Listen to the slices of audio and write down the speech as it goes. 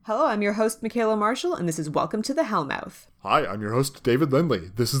Hello, I'm your host, Michaela Marshall, and this is Welcome to the Hellmouth. Hi, I'm your host, David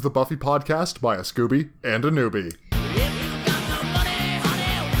Lindley. This is the Buffy podcast by a Scooby and a newbie.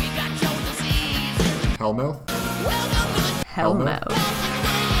 Hellmouth? Hellmouth.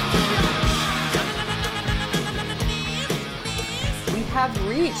 We have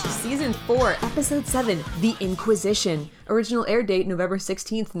reached Season 4, Episode 7, The Inquisition. Original air date, November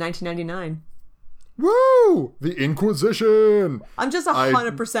 16th, 1999. Woo! The Inquisition! I'm just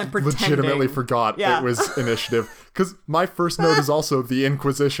 100% pretending. Legitimately forgot it was initiative. Because my first note is also The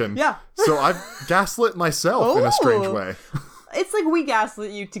Inquisition. Yeah. So I've gaslit myself in a strange way. It's like we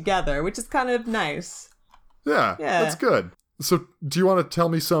gaslit you together, which is kind of nice. Yeah, that's good. So do you want to tell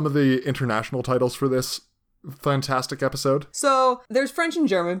me some of the international titles for this fantastic episode? So there's French and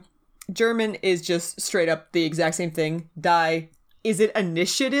German. German is just straight up the exact same thing. Die. Is it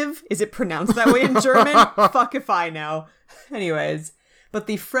initiative? Is it pronounced that way in German? Fuck if I know. Anyways, but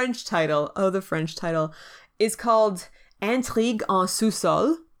the French title is called Intrigue en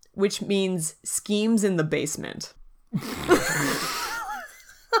sous-sol, which means schemes in the basement. It's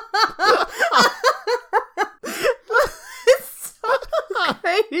so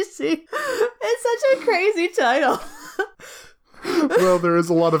crazy. It's such a crazy title. Well, there is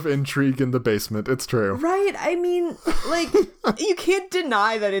a lot of intrigue in the basement. It's true. Right? I mean, like, you can't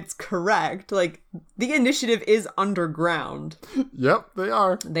deny that it's correct. Like, the initiative is underground. Yep, they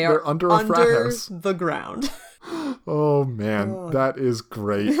are. They're under a frat house. The ground. Oh, man. That is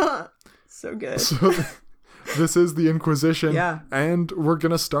great. So good. So this is the Inquisition. Yeah. And we're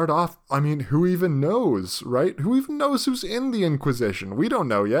going to start off. I mean, who even knows, right? Who even knows who's in the Inquisition? We don't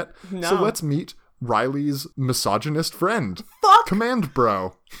know yet. No. So let's meet Riley's misogynist friend. Fuck! Command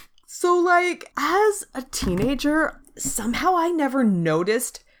Bro. So, like, as a teenager, somehow I never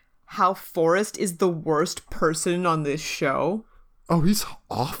noticed how Forrest is the worst person on this show. Oh, he's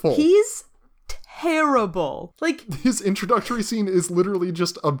awful. He's terrible. Like, his introductory scene is literally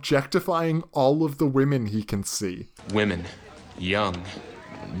just objectifying all of the women he can see. Women, young,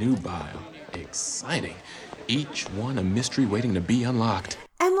 nubile, exciting. Each one a mystery waiting to be unlocked.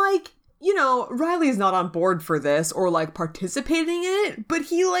 and like, you know, Riley's not on board for this or, like, participating in it, but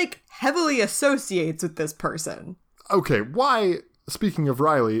he, like, heavily associates with this person. Okay, why, speaking of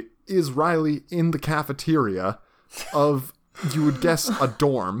Riley, is Riley in the cafeteria of, you would guess, a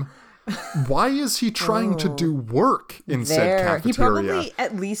dorm? Why is he trying to do work in said cafeteria? He probably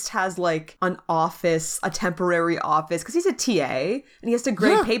at least has, like, an office, a temporary office, because he's a TA, and he has to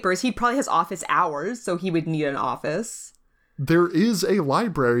grade papers. He probably has office hours, so he would need an office. There is a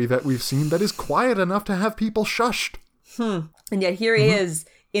library that we've seen that is quiet enough to have people shushed. And yet here he is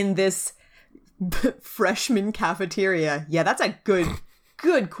in this freshman cafeteria. Yeah, that's a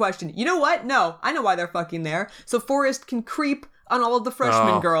good question. You know what? No, I know why they're fucking there. So Forrest can creep on all of the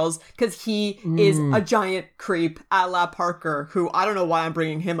freshman girls because he is a giant creep a la Parker, who I don't know why I'm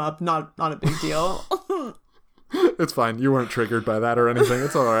bringing him up. Not a big deal. It's fine. You weren't triggered by that or anything.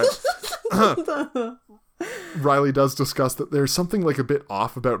 It's all right. Riley does discuss that there's something like a bit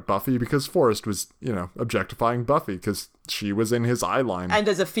off about Buffy because Forrest was, you know, objectifying Buffy because she was in his eye line. And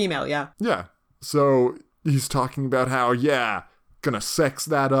as a female, yeah. Yeah. So he's talking about how, gonna sex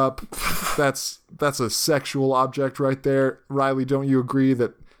that up. That's a sexual object right there. Riley, don't you agree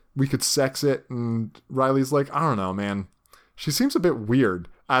that we could sex it? And Riley's like, I don't know, man. She seems a bit weird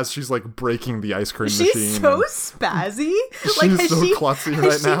as she's like breaking the ice cream machine. She's so spazzy. Like, she's so klutzy right now.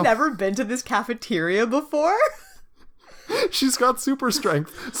 Has she never been to this cafeteria before? She's got super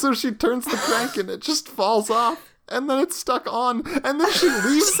strength, so she turns the crank and it just falls off. And then it's stuck on, and then she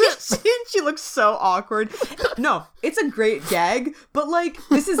leaves it. She looks so awkward. No, it's a great gag, but, like,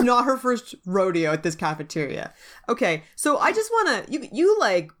 this is not her first rodeo at this cafeteria. Okay, so I just want to... You,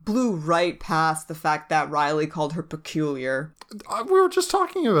 like, blew right past the fact that Riley called her peculiar. We were just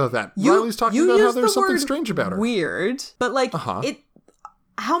talking about that. Riley's talking about how there's something strange about her. Weird, but, like,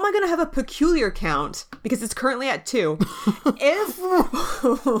 how am I going to have a peculiar count? Because it's currently at 2.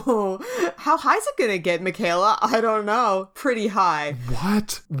 How high is it going to get, Michaela? I don't know. Pretty high.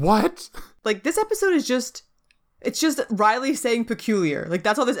 What? Like, this episode is just... It's just Riley saying peculiar. Like,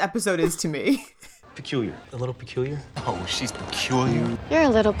 that's all this episode is to me. Peculiar. A little peculiar? Oh, she's peculiar. You're a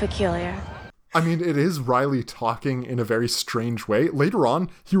little peculiar. I mean, it is Riley talking in a very strange way. Later on,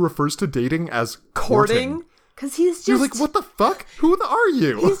 he refers to dating as courting. Because he's just... You're like, what the fuck? Who are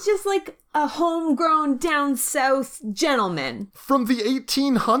you? He's just like a homegrown down south gentleman. From the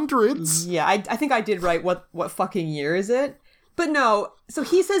 1800s? Yeah, I think I did right. What fucking year is it? But no, so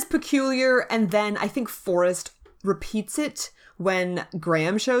he says peculiar, and then I think Forrest repeats it when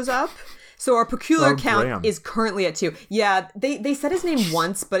Graham shows up. So our peculiar count Graham. is currently at 2. Yeah, they said his name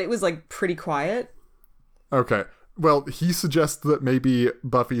once, but it was like pretty quiet. Okay. Well, he suggests that maybe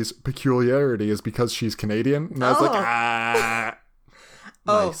Buffy's peculiarity is because she's Canadian. And I was like, ah.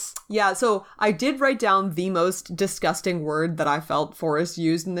 Nice. Oh, yeah. So I did write down the most disgusting word that I felt Forrest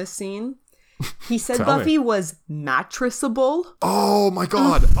used in this scene. He said Tell Buffy me. was mattressable. Oh my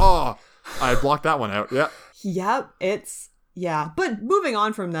god. Oh, I blocked that one out. Yeah. Yep, yeah. But moving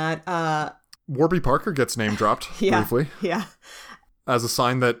on from that, Warby Parker gets name dropped yeah, briefly yeah. as a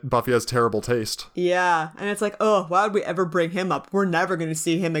sign that Buffy has terrible taste. Yeah, and it's like, oh, why would we ever bring him up? We're never going to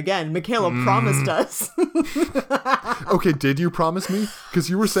see him again. Michaela promised us. Okay, did you promise me? Because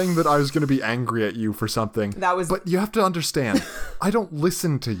you were saying that I was going to be angry at you for something. But you have to understand, I don't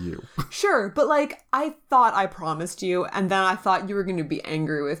listen to you. Sure, but like, I thought I promised you, and then I thought you were going to be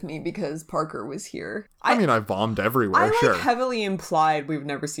angry with me because Parker was here. I mean, I bombed everywhere, I sure. heavily implied we would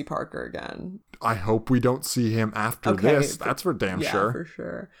never see Parker again. I hope we don't see him after this. That's for damn Yeah, sure. for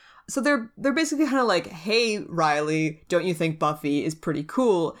sure. So they're basically kind of like, hey, Riley, don't you think Buffy is pretty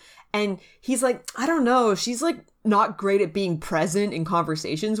cool? And he's like, I don't know. She's like not great at being present in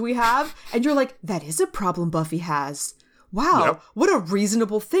conversations we have. And you're like, that is a problem Buffy has. Wow, Yep. what a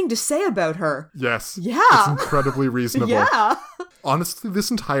reasonable thing to say about her. Yes. Yeah. It's incredibly reasonable. Yeah. Honestly,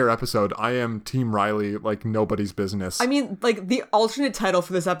 this entire episode, I am Team Riley like nobody's business. I mean, like, the alternate title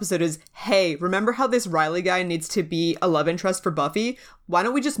for this episode is, hey, remember how this Riley guy needs to be a love interest for Buffy? Why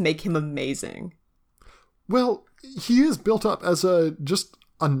don't we just make him amazing? Well, he is built up as just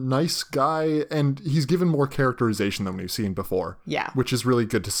a nice guy, and he's given more characterization than we've seen before. Yeah. Which is really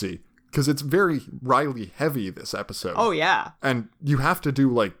good to see. Because it's very Riley heavy, this episode. Oh, yeah. And you have to do,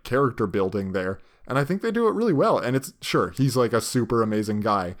 like, character building there. And I think they do it really well. And it's, sure, he's, like, a super amazing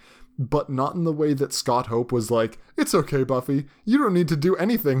guy. But not in the way that Scott Hope was like, it's okay, Buffy. You don't need to do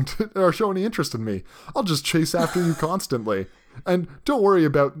anything or show any interest in me. I'll just chase after you constantly. And don't worry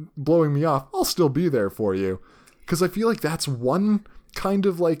about blowing me off. I'll still be there for you. Because I feel like that's one kind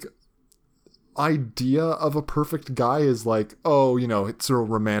of, like, idea of a perfect guy is like, oh, you know, it's so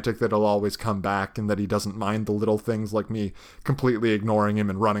romantic that he'll always come back and that he doesn't mind the little things like me completely ignoring him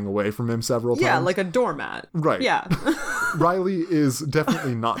and running away from him several times. Yeah, like a doormat. Right. Yeah. Riley is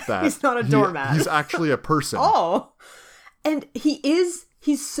definitely not that. He's not a doormat. He's actually a person. Oh. And he's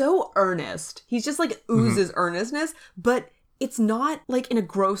so earnest. He's just like oozes earnestness, but it's not like in a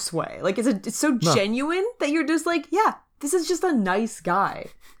gross way. Like it's so genuine that you're just like, yeah, this is just a nice guy.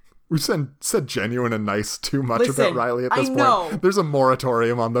 We've said genuine and nice too much Listen, about Riley at this I know. point. There's a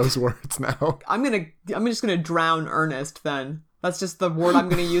moratorium on those words now. I'm just gonna drown earnest then. That's just the word I'm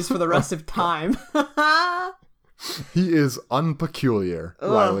gonna use for the rest of time. He is unpeculiar,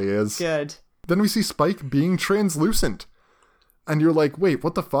 Riley is. Good. Then we see Spike being translucent. And you're like, wait,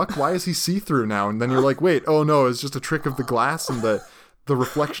 what the fuck? Why is he see-through now? And then you're like, wait, oh no, it's just a trick of the glass and the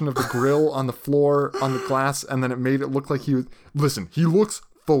reflection of the grill on the floor on the glass, and then it made it look like he was... Listen, he looks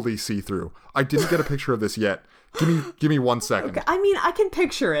fully see-through. I didn't get a picture of this yet. Give me 1 second. Okay, I mean, I can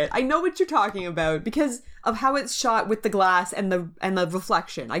picture it. I know what you're talking about because of how it's shot with the glass and the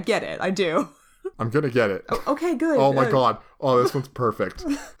reflection. I get it. I do. I'm gonna get it. Okay, good. Oh my good. god. Oh, this one's perfect.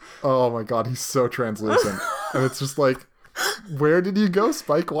 Oh my god, he's so translucent. And it's just like, where did you go,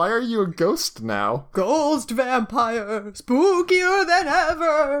 Spike? Why are you a ghost now? Ghost vampire, spookier than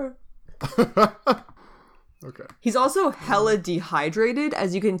ever. Okay. He's also hella dehydrated,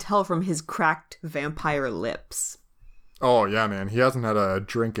 as you can tell from his cracked vampire lips. Oh yeah, man. He hasn't had a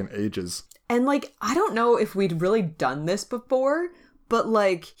drink in ages. And like, I don't know if we'd really done this before, but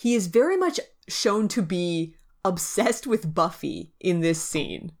like, he is very much shown to be obsessed with Buffy in this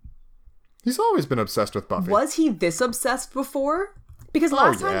scene. He's always been obsessed with Buffy. Was he this obsessed before? Because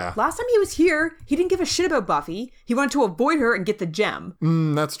last time he was here, he didn't give a shit about Buffy. He wanted to avoid her and get the gem.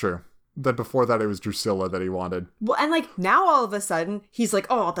 That's true. Then before that, it was Drusilla that he wanted. Well, and like now all of a sudden, he's like,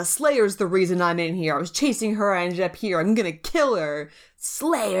 oh, the Slayer's the reason I'm in here. I was chasing her, I ended up here. I'm gonna kill her.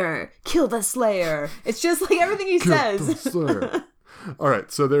 Slayer, kill the Slayer. It's just like everything he says. All right,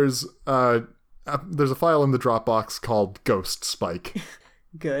 so there's a file in the Dropbox called Ghost Spike.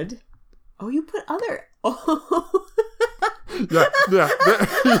 Good. Oh, you put other. Oh.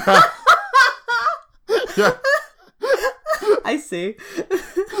 Yeah. I see.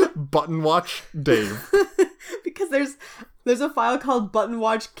 Button Watch Dave. Because there's a file called Button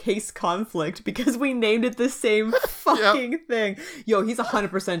Watch Case Conflict because we named it the same fucking thing. Yo, he's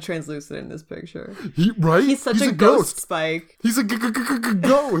 100% translucent in this picture. Right? He's such a ghost, Spike. He's a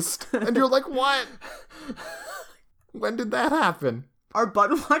ghost. And you're like, what? When did that happen? our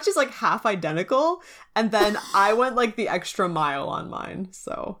button watch is like half identical, and then I went like the extra mile on mine.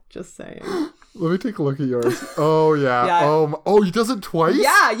 So just saying. Let me take a look at yours. Oh yeah. Yeah. Oh, he does it twice?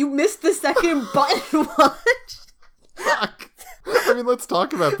 Yeah, you missed the second button watch. Fuck. I mean, let's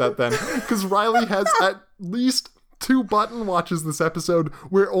talk about that then. Because Riley has at least 2 button watches this episode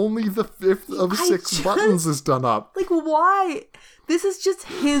where only the 5th of 6 buttons is done up. Like, why? This is just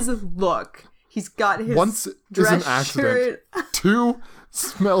his look. He's got his 1 is dress an accident. shirt. 2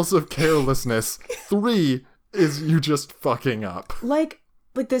 smells of carelessness. 3 is you just fucking up. Like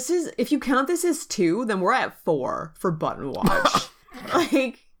this is, if you count this as 2, then we're at 4 for button watch.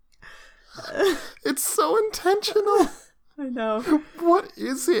 Like, it's so intentional. I know. What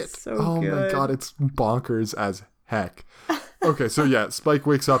is it? So oh my good. god, it's bonkers as heck. Okay, so yeah, Spike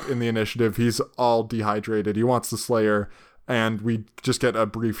wakes up in the initiative. He's all dehydrated. He wants the Slayer, and we just get a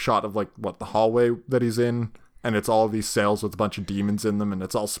brief shot of, like, the hallway that he's in, and it's all of these cells with a bunch of demons in them, and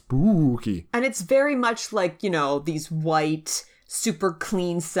it's all spooky. And it's very much like, you know, these white, super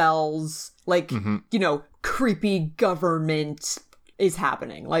clean cells, like, you know, creepy government is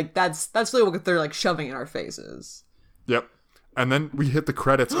happening. Like, that's really what they're, like, shoving in our faces. Yep. And then we hit the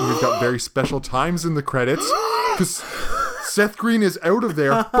credits, and we've got very special times in the credits, because Seth Green is out of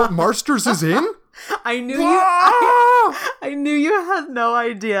there, but Marsters is in? I knew Whoa! I knew you had no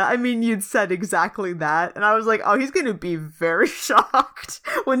idea. I mean, you'd said exactly that, and I was like, oh, he's gonna be very shocked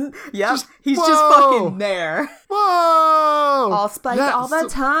when, he's just fucking there. Whoa! All Spike all the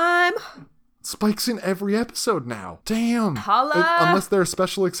time. Spike's in every episode now. Damn. Holla! Unless there are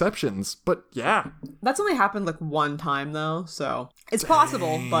special exceptions. But yeah. That's only happened like one time though, so it's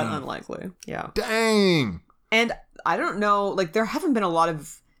possible, but unlikely. Yeah. Dang. And I don't know, like there haven't been a lot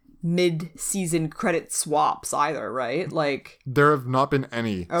of mid-season credit swaps either, right? Like there have not been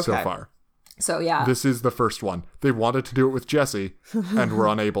any so far. So yeah. This is the first one. They wanted to do it with Jesse and were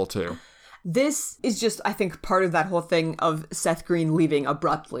unable to. This is just, I think, part of that whole thing of Seth Green leaving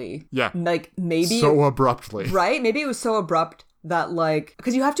abruptly. Yeah. Like, maybe... So abruptly. Right? Maybe it was so abrupt that, like...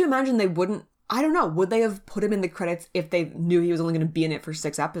 Because you have to imagine they wouldn't... I don't know. Would they have put him in the credits if they knew he was only going to be in it for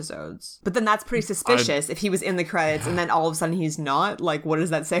 6 episodes? But then that's pretty suspicious if he was in the credits and then all of a sudden he's not. Like, what does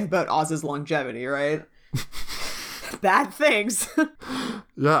that say about Oz's longevity, right? Bad things.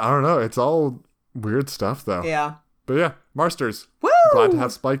 Yeah, I don't know. It's all weird stuff, though. Yeah. But yeah, Marsters. Woo! Glad to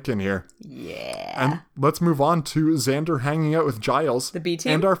have Spike in here. Yeah. And let's move on to Xander hanging out with Giles. The B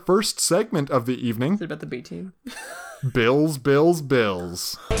team? And our first segment of the evening. Is it about the B team? Bills, Bills,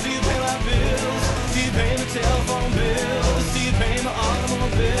 Bills. Do you pay my bills? Do you pay my telephone bills? Do you pay my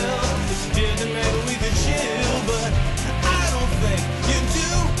automobile? If you did, then maybe we could chill, but I don't think you do.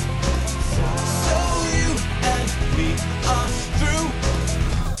 So you and me are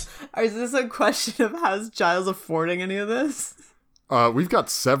through. Is this a question of how's Giles affording any of this? We've got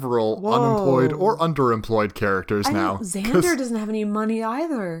several unemployed or underemployed characters now. Xander doesn't have any money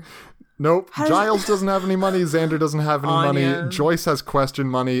either. Nope. Giles doesn't have any money. Xander doesn't have any Anya. money. Joyce has question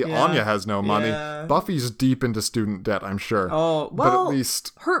money. Yeah. Anya has no money. Yeah. Buffy's deep into student debt, I'm sure. Oh, well, but at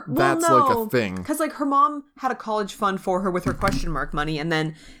least that's like a thing. Because like her mom had a college fund for her with her question mark money, and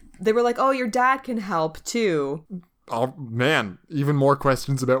then they were like, "Oh, your dad can help too." Oh man, even more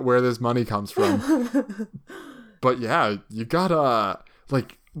questions about where this money comes from. But yeah, you gotta,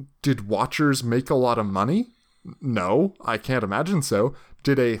 like, did Watchers make a lot of money? No, I can't imagine so.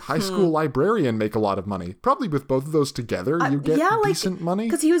 Did a high school librarian make a lot of money? Probably with both of those together, you get decent money.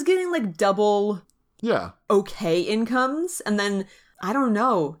 Because he was getting like double Yeah. okay incomes, and then I don't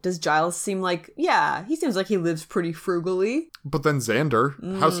know. Does Giles seem like, he seems like he lives pretty frugally. But then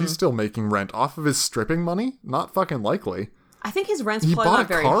Xander, how's he still making rent? Off of his stripping money? Not fucking likely. I think his rent's He probably bought not a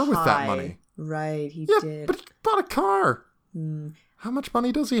very car high. with that money. Right, he Yeah, did. but he bought a car. How much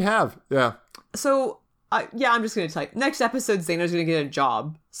money does he have? Yeah. So, I'm just going to tell you. Next episode, Xander's going to get a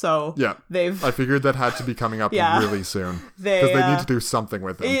job. So, Yeah. they've... I figured that had to be coming up Yeah. really soon. They, Because they need to do something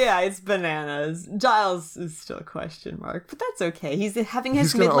with him. Yeah, it's bananas. Giles is still a question mark, but that's okay. He's having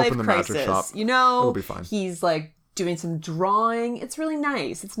his He's gonna midlife open the magic crisis. shop. You know, It'll be fine. He's like doing some drawing. It's really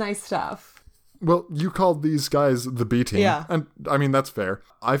nice. It's nice stuff. Well, you called these guys the B team. Yeah. And, I mean, that's fair.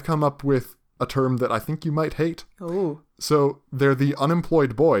 I've come up with a term that I think you might hate. Oh, So, they're the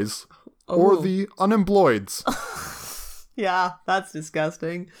unemployed boys or the unemployeds. yeah, that's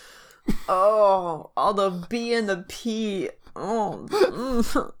disgusting. Oh, all the B and the P. Oh,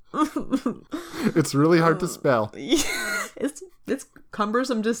 It's really hard to spell. it's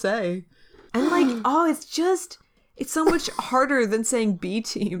cumbersome to say, and like, it's so much harder than saying B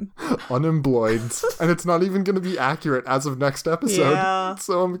team. Unemployeds. And it's not even going to be accurate as of next episode. Yeah.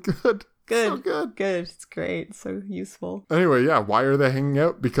 So I'm good. Good. So good. Good. It's great. It's so useful. Anyway, yeah, why are they hanging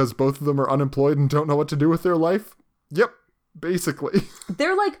out? Because both of them are unemployed and don't know what to do with their life? Yep, basically.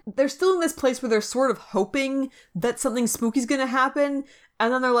 They're still in this place where they're sort of hoping that something spooky's gonna happen,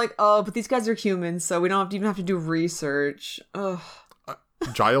 and then they're like, oh, but these guys are humans, so we don't even have to do research. Ugh.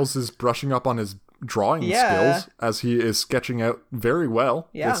 Giles is brushing up on his drawing skills as he is sketching out very well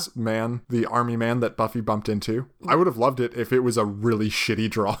this man, the army man that Buffy bumped into. I would have loved it if it was a really shitty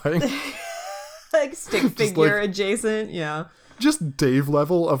drawing. Like stick figure adjacent, yeah. Just Dave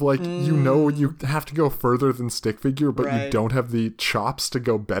level of like, you know, you have to go further than stick figure, but you don't have the chops to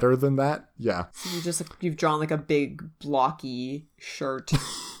go better than that. Yeah. So you've drawn like a big blocky shirt.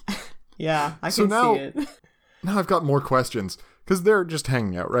 Yeah, I can see it. Now I've got more questions. Because they're just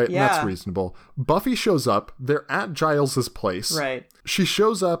hanging out, right? Yeah. And that's reasonable. Buffy shows up. They're at Giles's place. Right. She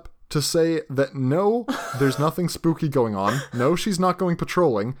shows up to say that no, there's nothing spooky going on. No, she's not going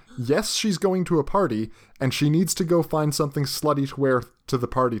patrolling. Yes, she's going to a party. And she needs to go find something slutty to wear to the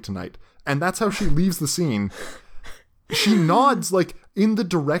party tonight. And that's how she leaves the scene. She nods, like, in the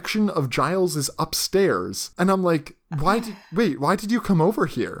direction of Giles' upstairs. And I'm like, why did you come over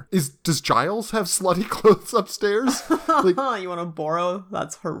here? Does Giles have slutty clothes upstairs? Like, you want to borrow?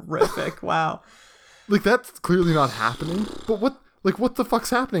 That's horrific. Wow. Like, that's clearly not happening. But what the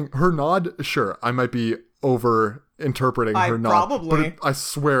fuck's happening? Her nod, sure, I might be over-interpreting her nod. Probably. But I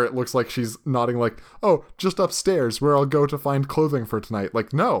swear it looks like she's nodding like, oh, just upstairs where I'll go to find clothing for tonight.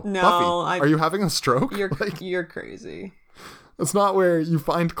 Like, no, Buffy, are you having a stroke? You're crazy. That's not where you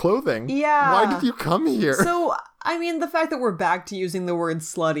find clothing. Yeah. Why did you come here? So, I mean, the fact that we're back to using the word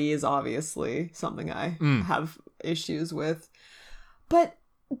slutty is obviously something I have issues with. But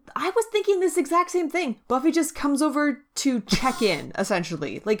I was thinking this exact same thing. Buffy just comes over to check in,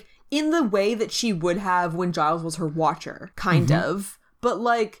 essentially. Like, in the way that she would have when Giles was her watcher, kind of. But,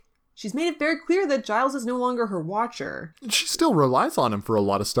 like, she's made it very clear that Giles is no longer her watcher. She still relies on him for a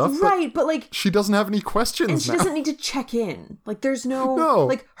lot of stuff. Right, but like... she doesn't have any questions and she now. doesn't need to check in. Like, there's no...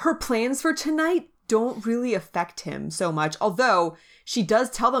 Like, her plans for tonight don't really affect him so much. Although, she does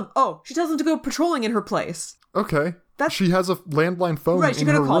tell them... Oh, she tells them to go patrolling in her place. Okay. She has a landline phone in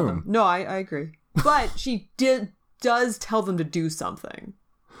her called room. them. No, I agree. But she does tell them to do something.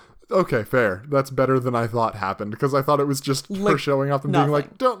 Okay, fair. That's better than I thought happened, because I thought it was just her showing up and being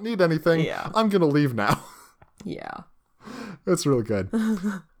like, don't need anything. Yeah. I'm gonna leave now. Yeah. That's really good.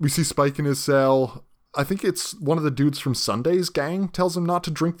 We see Spike in his cell. I think it's one of the dudes from Sunday's gang tells him not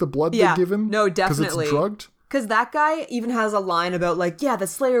to drink the blood they give him. No, definitely. Because it's drugged. Because that guy even has a line about like, yeah, the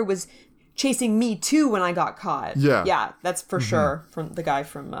Slayer was chasing me too when I got caught. Yeah. Yeah, that's for sure from the guy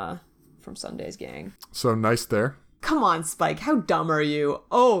from Sunday's gang. So nice there. Come on, Spike, how dumb are you?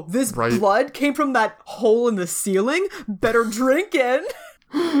 Oh, this blood came from that hole in the ceiling? Better drink it.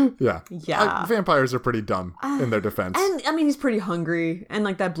 Yeah. Vampires are pretty dumm in their defense. And, I mean, he's pretty hungry. And,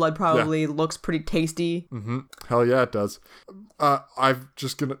 like, that blood probably looks pretty tasty. Mm-hmm. Hell yeah, it does. I've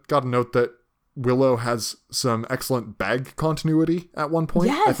just got to note that Willow has some excellent bag continuity at one point.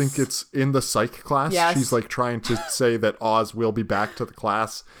 Yes. I think it's in the psych class. Yes. She's, like, trying to say that Oz will be back to the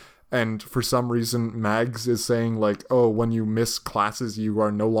class. And for some reason, Mags is saying, like, oh, when you miss classes, you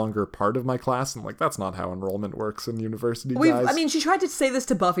are no longer part of my class. And, like, that's not how enrollment works in university, guys. I mean, she tried to say this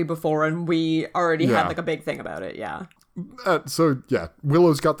to Buffy before, and we already had, like, a big thing about it, yeah.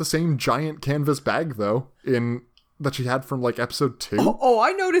 Willow's got the same giant canvas bag, though, that she had from, like, episode 2. Oh,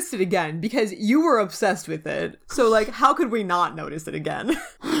 I noticed it again, because you were obsessed with it. So, like, how could we not notice it again?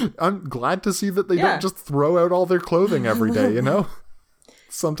 I'm glad to see that they don't just throw out all their clothing every day, you know?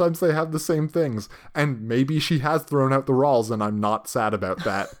 Sometimes they have the same things. And maybe she has thrown out the Rawls, and I'm not sad about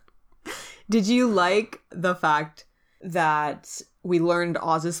that. Did you like the fact that we learned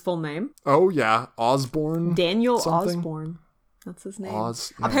Oz's full name? Oh, yeah. Osborne. Daniel something. Osborne. That's his name.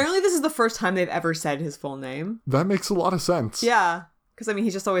 Oz. Yeah. Apparently, this is the first time they've ever said his full name. That makes a lot of sense. Yeah. Because, I mean,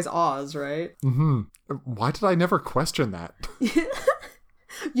 he's just always Oz, right? Mm-hmm. Why did I never question that?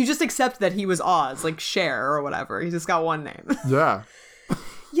 You just accept that he was Oz, like Cher or whatever. He just got one name. Yeah.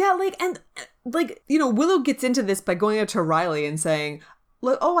 Yeah, Willow gets into this by going out to Riley and saying,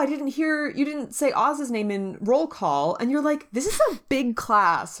 oh, I didn't hear, you didn't say Oz's name in roll call. And you're like, this is a big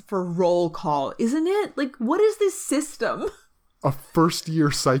class for roll call, isn't it? Like, what is this system? A first-year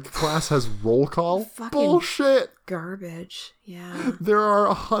psych class has roll call? Fucking bullshit! Garbage, yeah. There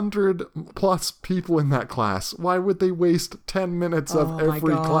are 100+ people in that class. Why would they waste 10 minutes of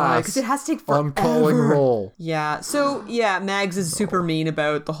every class because it has to take forever. On calling roll? Yeah, so, Mags is super mean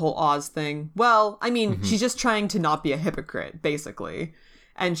about the whole Oz thing. Well, I mean, she's just trying to not be a hypocrite, basically.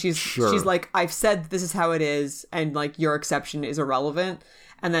 And she's like, I've said this is how it is, and, like, your exception is irrelevant.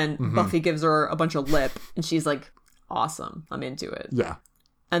 And then Buffy gives her a bunch of lip, and she's like, awesome, I'm into it. Yeah.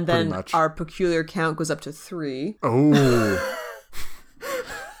 And then our peculiar count goes up to 3. Oh.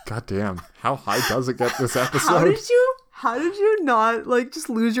 God damn. How high does it get this episode? How did you not, like, just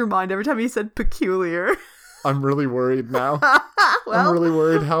lose your mind every time you said peculiar? I'm really worried now. I'm really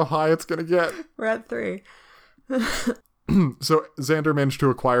worried how high it's going to get. We're at 3. So Xander managed to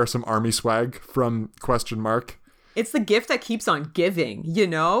acquire some army swag from ? It's the gift that keeps on giving, you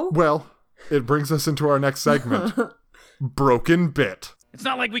know? Well, it brings us into our next segment. Broken Bit. It's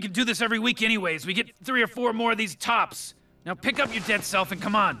not like we can do this every week anyways. We get 3 or 4 more of these tops. Now pick up your dead self and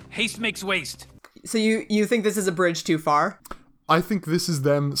come on. Haste makes waste. So you think this is a bridge too far? I think this is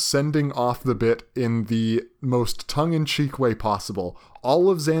them sending off the bit in the most tongue-in-cheek way possible.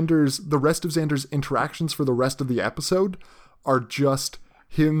 The rest of Xander's interactions for the rest of the episode are just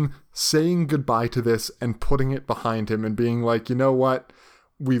him saying goodbye to this and putting it behind him and being like, you know what?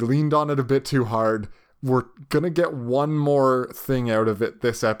 We leaned on it a bit too hard. We're gonna get one more thing out of it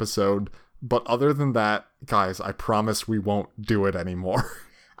this episode. But other than that, guys, I promise we won't do it anymore.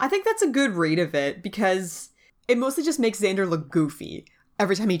 I think that's a good read of it because it mostly just makes Xander look goofy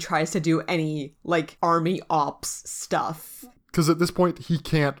every time he tries to do any, like, army ops stuff. Because at this point, he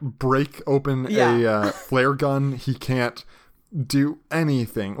can't break open a flare gun. He can't do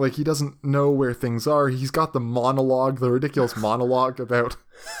anything. Like, he doesn't know where things are. He's got the ridiculous monologue about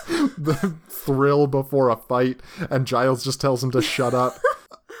the thrill before a fight, and Giles just tells him to shut up.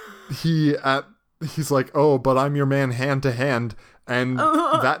 He's like, oh, but I'm your man hand to hand. And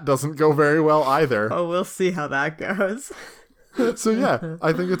that doesn't go very well either. Oh, we'll see how that goes. So yeah,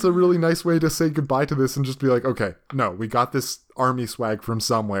 I think it's a really nice way to say goodbye to this and just be like, okay, no, we got this army swag from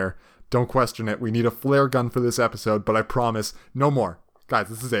somewhere. Don't question it. We need a flare gun for this episode, but I promise, no more. Guys,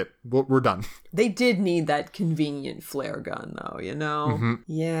 this is it. We're done. They did need that convenient flare gun, though, you know? Mm-hmm.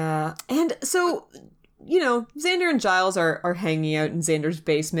 Yeah. And so, you know, Xander and Giles are hanging out in Xander's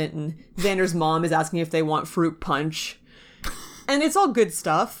basement, and Xander's mom is asking if they want fruit punch. And it's all good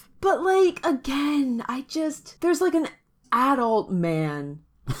stuff. But, like, again, there's like an adult man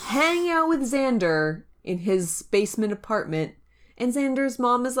hanging out with Xander in his basement apartment. And Xander's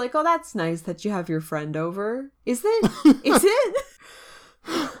mom is like, oh, that's nice that you have your friend over. Is it? Is it?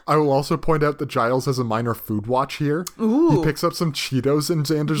 I will also point out that Giles has a minor food watch here. Ooh. He picks up some Cheetos in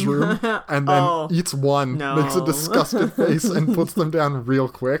Xander's room and then eats one, makes a disgusted face, and puts them down real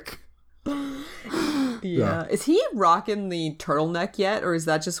quick. Yeah. Is he rocking the turtleneck yet, or is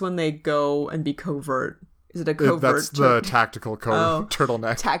that just when they go and be covert? Is it a covert? That's the tactical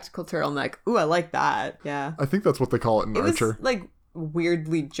turtleneck. Tactical turtleneck. Ooh, I like that. Yeah. I think that's what they call it in Archer. It was, like,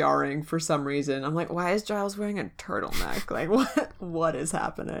 weirdly jarring for some reason. I'm like, why is Giles wearing a turtleneck? Like, what is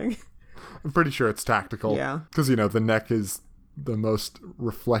happening? I'm pretty sure it's tactical. Yeah. Because, you know, the neck is the most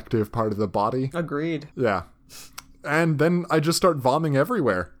reflective part of the body. Agreed. Yeah. And then I just start vomiting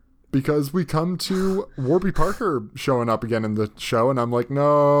everywhere. Because we come to Warby Parker showing up again in the show, and I'm like,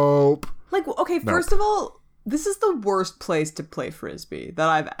 nope. Like, okay, first of all, this is the worst place to play Frisbee that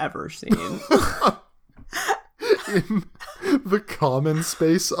I've ever seen. In the common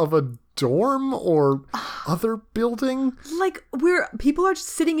space of a dorm or other building? Like, where people are just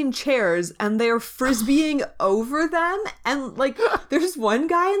sitting in chairs and they're Frisbeeing over them. And, like, there's one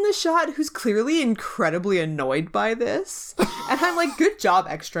guy in the shot who's clearly incredibly annoyed by this. And I'm like, good job,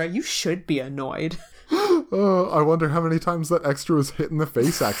 extra. You should be annoyed. I wonder how many times that extra was hit in the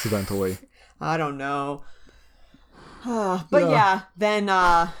face accidentally. I don't know. But yeah, then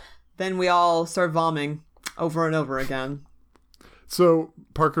we all start vomiting over and over again. So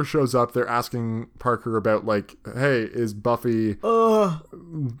Parker shows up. They're asking Parker about, like, hey, is Buffy... It's all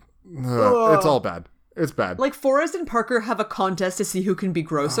bad. It's bad. Like, Forrest and Parker have a contest to see who can be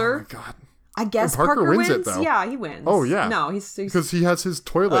grosser. Oh, my God. I guess Parker wins it, though. Yeah, he wins. Oh, yeah. No, he's... Because he has his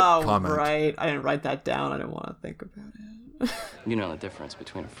toilet comment. Oh, right. I didn't write that down. I didn't want to think about it. You know the difference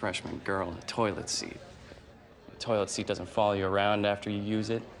between a freshman girl and a toilet seat. A toilet seat doesn't follow you around after you use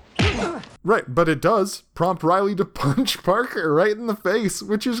it. Right, but it does prompt Riley to punch Parker right in the face,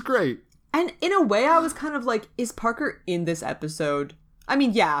 which is great. And in a way, I was kind of like, is Parker in this episode? I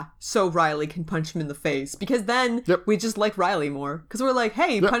mean, yeah, so Riley can punch him in the face, because then we just like Riley more. Because we're like,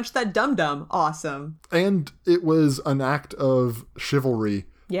 hey, punch that dum-dum. Awesome. And it was an act of chivalry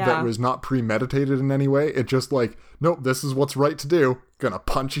that was not premeditated in any way. It just like, nope, this is what's right to do. Gonna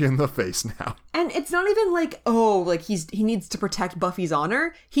punch you in the face now. And it's not even like, oh, like he needs to protect Buffy's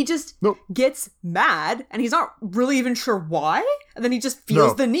honor. He just gets mad, and he's not really even sure why. And then he just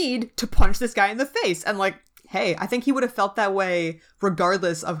feels the need to punch this guy in the face. And like, hey, I think he would have felt that way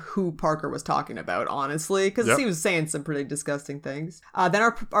regardless of who Parker was talking about, honestly, because Yep. he was saying some pretty disgusting things. Then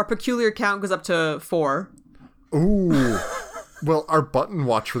our peculiar count goes up to 4. Ooh. Well, our button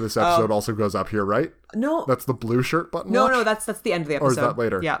watch for this episode also goes up here, right? No. That's the blue shirt button No, watch? no, that's the end of the episode. Or is that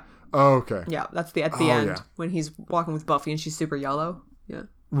later? Yeah. Oh, okay. Yeah, that's at the end yeah. when he's walking with Buffy and she's super yellow. Yeah.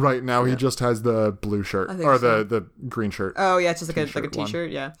 Right now he just has the blue shirt. think Or so. the green shirt. Oh, yeah, it's just like a T-shirt one.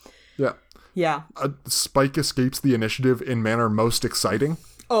 t-shirt, yeah. Yeah. Yeah. Spike escapes the initiative in manner most exciting.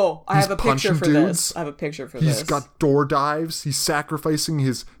 Oh, I He's have a picture punching for dudes. this. I have a picture for He's this. got door dives. He's sacrificing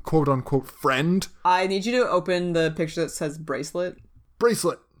his quote-unquote friend. I need you to open the picture that says bracelet.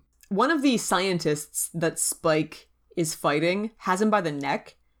 Bracelet. One of the scientists that Spike is fighting has him by the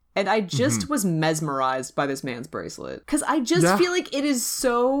neck, and I just was mesmerized by this man's bracelet. Because I just feel like it is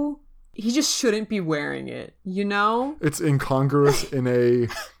so... He just shouldn't be wearing it, you know? It's incongruous in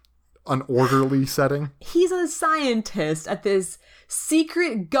an orderly setting. He's a scientist at this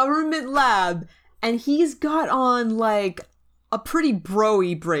secret government lab, and he's got on, like, a pretty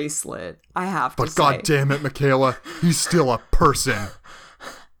bro-y bracelet, I have to But say. god damn it, Michaela, he's still a person.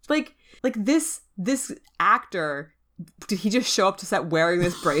 Like this actor, did he just show up to set wearing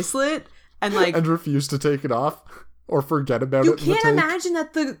this bracelet? And, like... And refuse to take it off or forget about You it in the can't take. imagine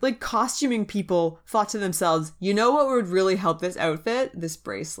that the costuming people thought to themselves, you know what would really help this outfit? This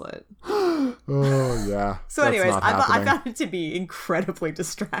bracelet. Oh, yeah. So That's anyways, not I happening. found it to be incredibly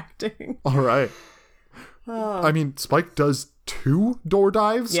distracting. All right. I mean, Spike does 2 door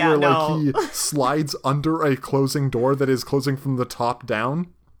dives Yeah, where no. like he slides under a closing door that is closing from the top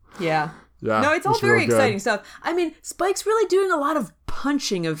down. Yeah. Yeah. No, it's all real very good. exciting stuff. I mean, Spike's really doing a lot of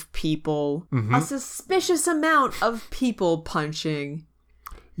punching of people. Mm-hmm. A suspicious amount of people punching.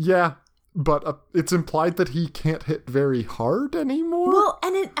 Yeah, but it's implied that he can't hit very hard anymore. Well,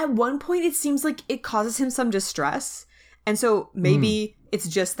 and at one point it seems like it causes him some distress. And so maybe it's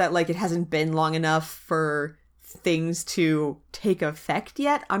just that like it hasn't been long enough for things to take effect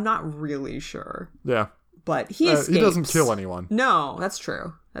yet. I'm not really sure. Yeah. But he He doesn't escapes. kill anyone. No, that's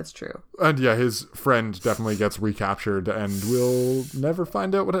true. That's true. And yeah, his friend definitely gets recaptured and we'll never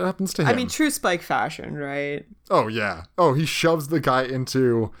find out what happens to him. I mean, true Spike fashion, right? Oh, yeah. Oh, he shoves the guy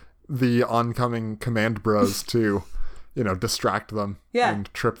into the oncoming command bros to, distract them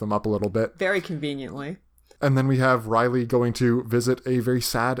and trip them up a little bit. Very conveniently. And then we have Riley going to visit a very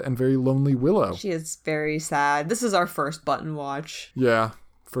sad and very lonely Willow. She is very sad. This is our first button watch. Yeah,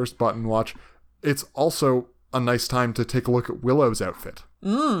 first button watch. It's also a nice time to take a look at Willow's outfit.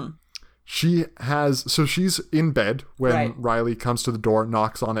 She's in bed when Right. Riley comes to the door,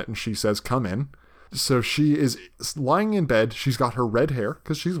 knocks on it, and she says, "Come in." So she is lying in bed. She's got her red hair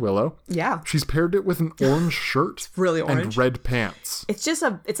because she's Willow. Yeah. She's paired it with an orange shirt really and orange. red pants. It's just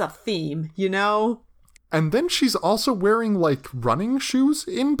it's a theme, you know? And then she's also wearing like running shoes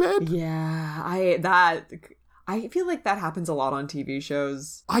in bed. Yeah, I feel like that happens a lot on TV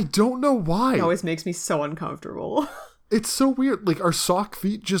shows. I don't know why. It always makes me so uncomfortable. It's so weird. Like, are sock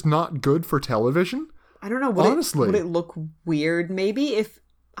feet just not good for television? I don't know. Honestly. Would it look weird maybe if...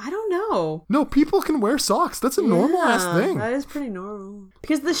 I don't know. No, people can wear socks. That's a normal ass Yeah, thing. That is pretty normal.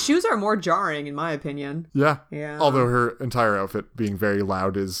 Because the shoes are more jarring, in my opinion. Yeah. Yeah. Although her entire outfit being very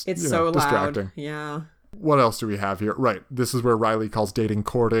loud is It's so distracting. loud. Yeah. What else do we have here? Right. This is where Riley calls dating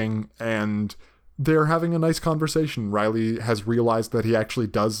courting, and they're having a nice conversation. Riley has realized that he actually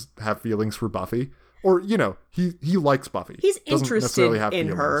does have feelings for Buffy. Or, he likes Buffy. He's Doesn't interested necessarily have in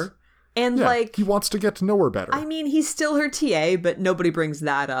feelings. her. And Yeah, like... he wants to get to know her better. I mean, he's still her TA, but nobody brings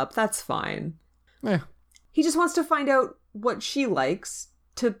that up. That's fine. Eh. He just wants to find out what she likes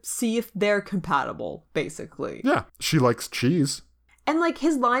to see if they're compatible, basically. Yeah, she likes cheese. And like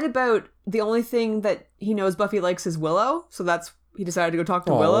his line about the only thing that he knows Buffy likes is Willow, so he decided to go talk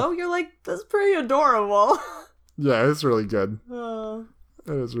to Aw. Willow. You're like, that's pretty adorable. Yeah, it's really good.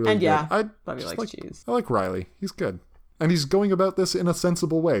 It is really And good. yeah, I Buffy just likes cheese. I like Riley. He's good. And he's going about this in a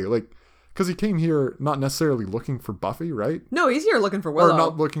sensible way. Like, because he came here not necessarily looking for Buffy, right? No, he's here looking for Willow. Or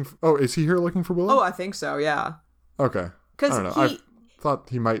not looking for... Oh, is he here looking for Willow? Oh, I think so, yeah. Okay. I 'Cause don't know. he- I thought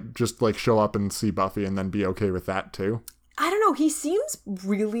he might just, like, show up and see Buffy and then be okay with that, too. I don't know, he seems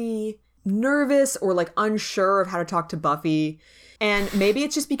really nervous or like unsure of how to talk to Buffy. And maybe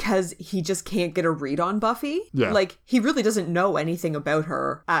it's just because he just can't get a read on Buffy. Yeah. Like, he really doesn't know anything about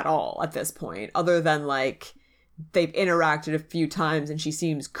her at all at this point, other than like they've interacted a few times and she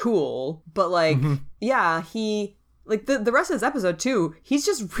seems cool. But like, yeah, he like the rest of this episode too, he's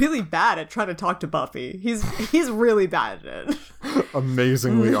just really bad at trying to talk to Buffy. He's really bad at it.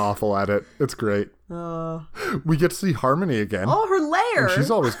 Amazingly awful at it. It's great. We get to see Harmony again. Oh, her lair. And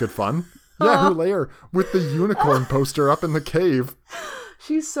she's always good fun. Yeah, her lair with the unicorn poster up in the cave.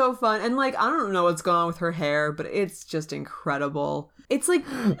 She's so fun. And like, I don't know what's going on with her hair, but it's just incredible. It's like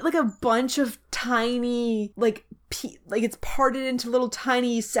a bunch of tiny, like it's parted into little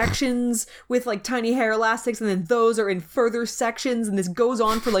tiny sections with like tiny hair elastics, and then those are in further sections, and this goes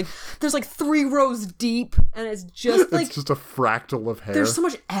on for like, there's like 3 rows deep, and it's just like, it's just a fractal of hair. there's so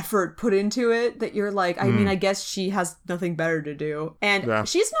much effort put into it that you're like, I mean, I guess she has nothing better to do. And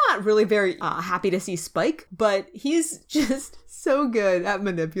she's not really very happy to see Spike, but he's just so good at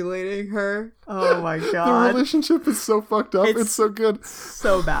manipulating her. Oh my god. The relationship is so fucked up. It's so good.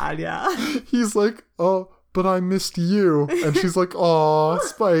 So bad, yeah. He's like, oh, but I missed you. And she's like, aw,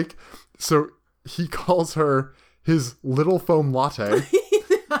 Spike. So he calls her his little foam latte,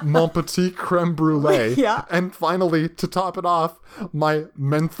 mon petit creme brulee, Yeah. and finally, to top it off, my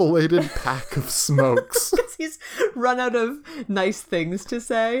mentholated pack of smokes. He's run out of nice things to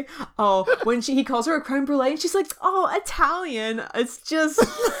say. Oh, when he calls her a creme brulee, and she's like, oh, Italian. It's just...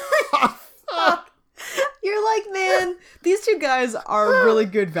 You're like, man, these two guys are really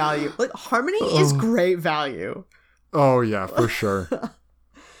good value. Like, Harmony is great value. Oh, yeah, for sure.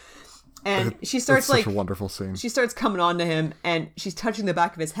 And she starts such like... a wonderful scene. She starts coming on to him, and she's touching the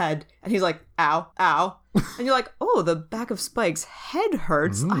back of his head, and he's like, ow, ow. And you're like, oh, the back of Spike's head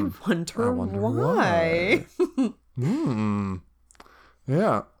hurts. I wonder why.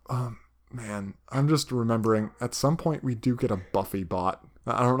 Yeah. Man, I'm just remembering, at some point we do get a Buffy bot.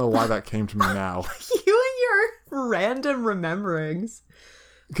 I don't know why that came to me now. You and your random rememberings.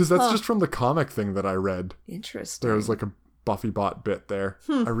 Because that's just from the comic thing that I read. Interesting. There was like a Buffy bot bit there.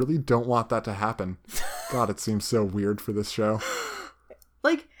 I really don't want that to happen. God, it seems so weird for this show.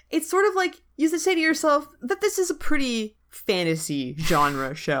 Like, it's sort of like you should say to yourself that this is a pretty fantasy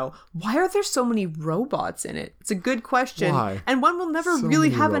genre show. Why are there so many robots in it? It's a good question. Why? And one we'll never So really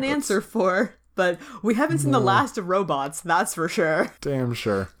many have an robots. answer for. But we haven't seen the last of robots, that's for sure. Damn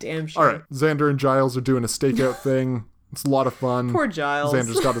sure. Damn sure. All right, Xander and Giles are doing a stakeout thing. It's a lot of fun. Poor Giles.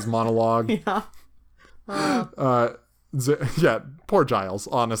 Xander's got his monologue. Yeah. Yeah, poor Giles,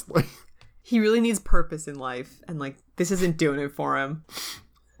 honestly. He really needs purpose in life, and like, this isn't doing it for him.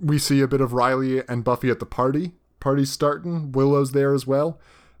 We see a bit of Riley and Buffy at the party. Party's starting. Willow's there as well.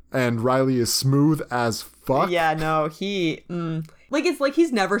 And Riley is smooth as fuck. Yeah, no, like, it's like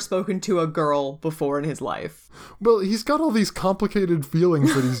he's never spoken to a girl before in his life. Well, he's got all these complicated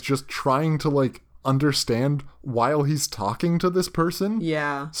feelings that he's just trying to, like, understand while he's talking to this person.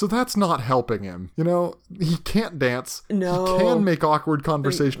 Yeah. So that's not helping him. You know, he can't dance. No. He can make awkward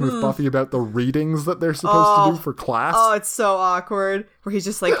conversation with Buffy about the readings that they're supposed to do for class. Oh, it's so awkward. Where he's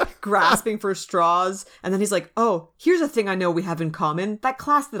just like grasping for straws. And then he's like, oh, here's a thing I know we have in common. That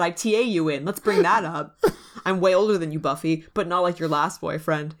class that I TA you in. Let's bring that up. I'm way older than you, Buffy, but not like your last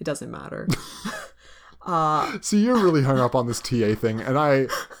boyfriend. It doesn't matter. So you're really hung up on this TA thing, and I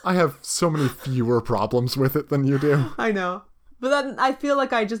have so many fewer problems with it than you do. I know. But then I feel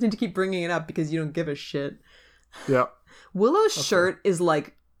like I just need to keep bringing it up because you don't give a shit. Yeah. Willow's shirt is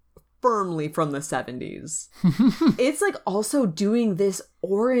like firmly from the 70s. It's like also doing this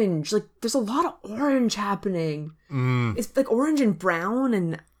orange. Like there's a lot of orange happening. It's like orange and brown,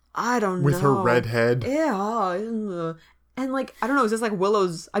 and I don't know. With her red head. Yeah. And like, I don't know, is this like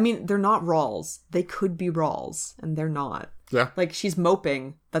Willow's... I mean, they're not Rawls. They could be Rawls, and they're not. Yeah. Like, she's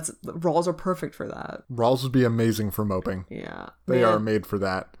moping. Rawls are perfect for that. Rawls would be amazing for moping. Yeah. They Man. are made for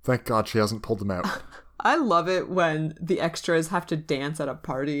that. Thank God she hasn't pulled them out. I love it when the extras have to dance at a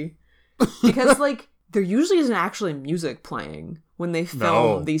party. Because, like, there usually isn't actually music playing when they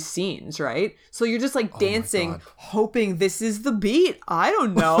film these scenes, right? So you're just, like, dancing, hoping this is the beat. I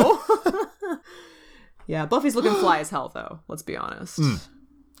don't know. Yeah, Buffy's looking fly as hell, though. Let's be honest.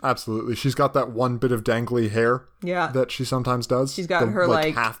 Absolutely. She's got that one bit of dangly hair that she sometimes does. She's got her,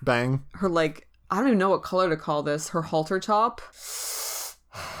 like, half bang. Her, like, I don't even know what color to call this. Her halter top.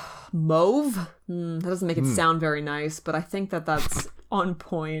 Mauve? That doesn't make it sound very nice, but I think that that's on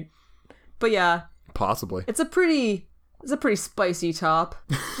point. But yeah. Possibly. It's a pretty spicy top.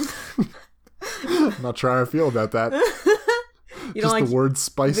 I'm not sure how I feel about that. You Just know, like, the word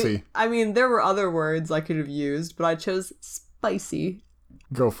spicy. I mean, there were other words I could have used, but I chose spicy.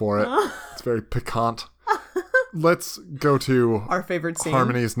 Go for it. It's very piquant. Let's go to Our favorite scene.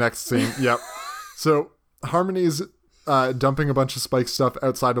 Harmony's next scene. Yep. So Harmony's dumping a bunch of Spike stuff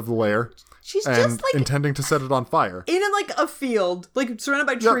outside of the lair. She's and just like intending to set it on fire. in like a field, like surrounded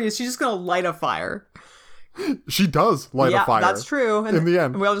by trees. She's just gonna light a fire. She does light a fire. Yeah, that's true. And in the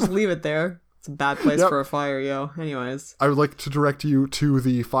end. we all just leave it there. It's a bad place for a fire, yo. Anyways. I would like to direct you to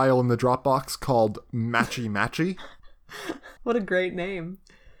the file in the Dropbox called Matchy Matchy. What a great name.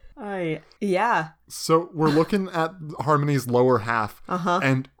 Yeah. So we're looking at Harmony's lower half,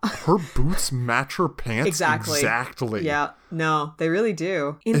 and her boots match her pants exactly. Yeah, no, they really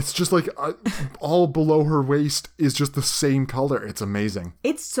do. It's just like all below her waist is just the same color. It's amazing.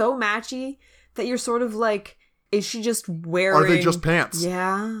 It's so matchy that you're sort of like, is she just wearing... Are they just pants?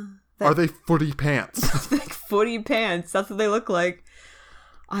 Yeah. Are they footy pants? Like footy pants. That's what they look like.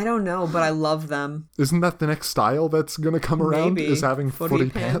 I don't know, but I love them. Isn't that the next style that's going to come around? Maybe. Is having footy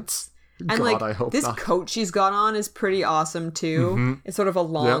pants? And God, like, I hope this not. coat she's got on is pretty awesome too. It's sort of a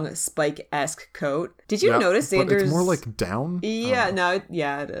long spike-esque coat. Did you notice Xander's... But it's more like down? Yeah,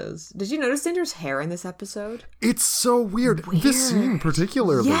 it is. Did you notice Xander's hair in this episode? It's so weird. This scene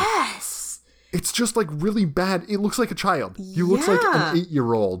particularly. Yes! It's just like really bad. It looks like a child. He looks like an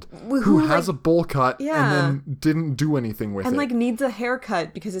 8-year-old who has a bowl cut and then didn't do anything with it. And like needs a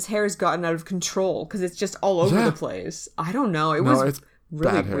haircut because his hair has gotten out of control because it's just all over the place. I don't know. It was it's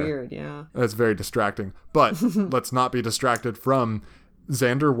really bad hair. weird, yeah. It's very distracting. But let's not be distracted from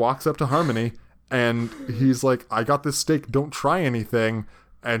Xander walks up to Harmony and he's like, I got this steak, don't try anything.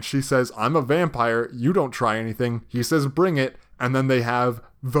 And she says, I'm a vampire, you don't try anything. He says, bring it. And then they have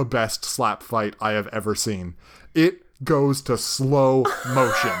the best slap fight I have ever seen. It goes to slow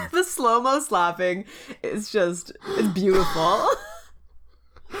motion. The slow-mo slapping is just, it's beautiful.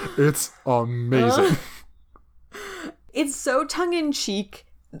 It's amazing. It's so tongue-in-cheek,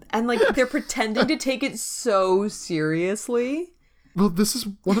 and like they're pretending to take it so seriously. Well, this is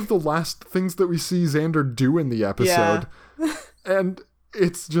one of the last things that we see Xander do in the episode. Yeah. And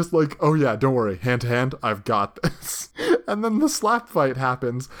it's just like, oh yeah, don't worry, hand to hand, I've got this. And then the slap fight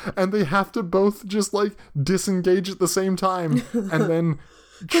happens, and they have to both just like disengage at the same time, and then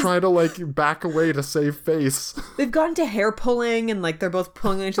try to like back away to save face. They've gotten to hair pulling, and like they're both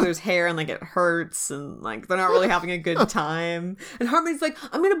pulling on each other's hair, and like it hurts, and like they're not really having a good time. And Harmony's like,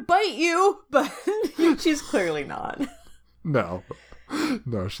 I'm gonna bite you, but she's clearly not. No,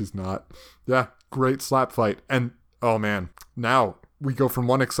 she's not. Yeah, great slap fight. And oh man, now we go from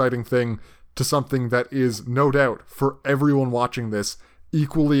one exciting thing to something that is, no doubt, for everyone watching this,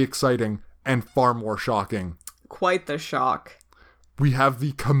 equally exciting and far more shocking. Quite the shock. We have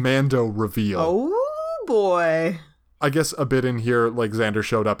the commando reveal. Oh, boy. I guess a bit in here, like Xander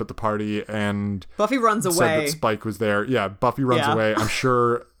showed up at the party and... Buffy runs away. Said that Spike was there. Yeah, Buffy runs away. I'm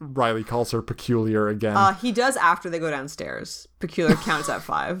sure Riley calls her peculiar again. He does after they go downstairs. Peculiar counts at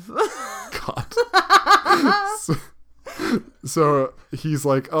 5. God. So he's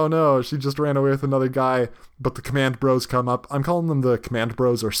like, oh no, she just ran away with another guy, but the Command Bros come up. I'm calling them the Command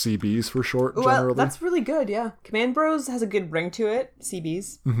Bros, or CBs for short, generally. That's really good, yeah. Command Bros has a good ring to it.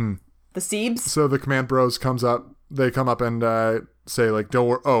 CBs. Mm-hmm. The Seebs. So the Command Bros they come up and say like, don't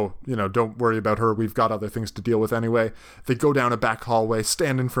worry about her. We've got other things to deal with anyway. They go down a back hallway,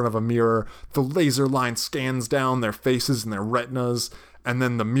 stand in front of a mirror. The laser line scans down their faces and their retinas. And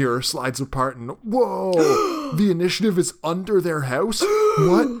then the mirror slides apart and whoa, the initiative is under their house?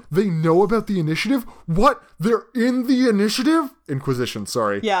 What? They know about the initiative? What? They're in the initiative? Inquisition,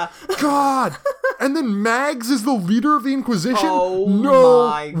 sorry. Yeah. God! And then Mags is the leader of the Inquisition? Oh no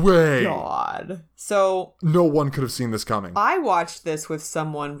my way. God. So... No one could have seen this coming. I watched this with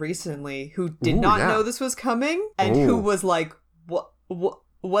someone recently who did not know this was coming and who was like,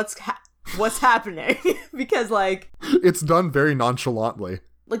 what's happening? Because like... It's done very nonchalantly.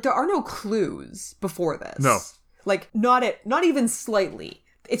 Like there are no clues before this. No. Like not even slightly.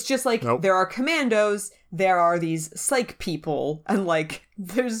 It's just like There are commandos, there are these psych people, and like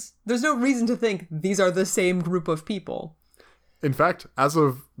there's no reason to think these are the same group of people. In fact, as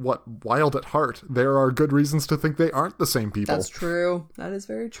of Wild at Heart, there are good reasons to think they aren't the same people. That's true. That is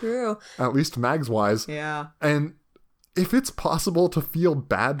very true. At least Mags-wise. Yeah. And if it's possible to feel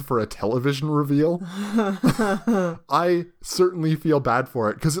bad for a television reveal, I certainly feel bad for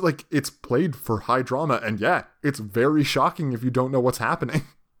it. Because it's played for high drama. And yeah, it's very shocking if you don't know what's happening.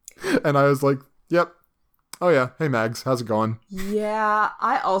 And I was like, yep. Oh yeah, hey Mags, how's it going? Yeah,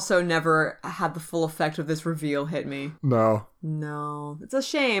 I also never had the full effect of this reveal hit me. No, it's a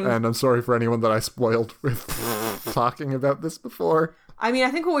shame. And I'm sorry for anyone that I spoiled with talking about this before. I mean,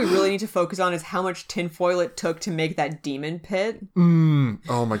 I think what we really need to focus on is how much tinfoil it took to make that demon pit.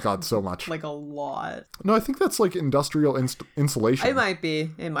 Oh my god, so much. Like a lot. No, I think that's like industrial insulation. It might be.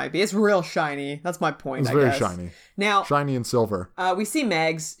 It's real shiny. That's my point, I guess. It's very shiny. Now, shiny and silver. We see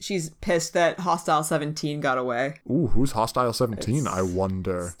Megs. She's pissed that Hostile 17 got away. Ooh, who's Hostile 17? I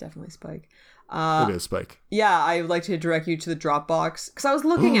wonder. It's definitely Spike. It is Spike. Yeah, I would like to direct you to the Dropbox because I was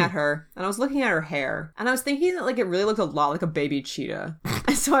looking at her and I was looking at her hair and I was thinking that it really looked a lot like a baby cheetah.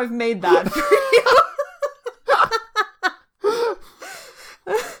 And so I've made that for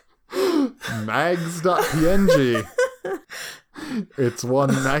you. Mags.png. It's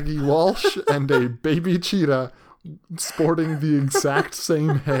one Maggie Walsh and a baby cheetah sporting the exact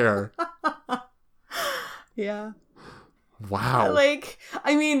same hair. Yeah. Wow. Like,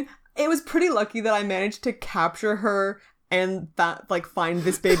 I mean, it was pretty lucky that I managed to capture her and find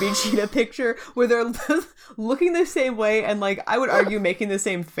this baby cheetah picture where they're looking the same way and, like, I would argue making the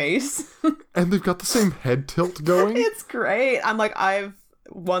same face. And they've got the same head tilt going. It's great. I'm like, I've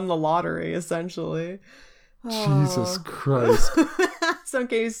won the lottery, essentially. Jesus Christ. So in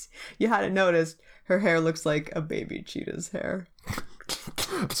case you hadn't noticed, her hair looks like a baby cheetah's hair.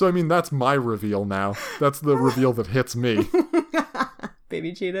 So, I mean, that's my reveal now. That's the reveal that hits me.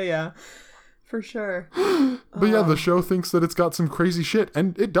 Baby cheetah, yeah. For sure. But yeah, the show thinks that it's got some crazy shit,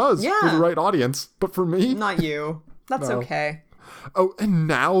 and it does for the right audience. But for me... Not you. That's No. okay. Oh, and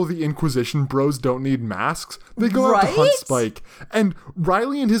now the Inquisition bros don't need masks. They go out to hunt Spike. And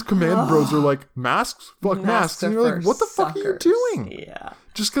Riley and his command bros are like, masks? Fuck masks. And you're like, what the fuck are you doing? Yeah.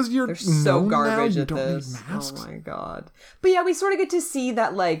 Just because you're They're so known garbage now, you at don't this. need masks? Oh my god. But yeah, we sort of get to see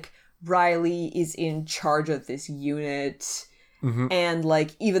that, like, Riley is in charge of this unit. And,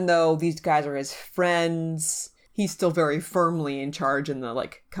 like, even though these guys are his friends, he's still very firmly in charge in the,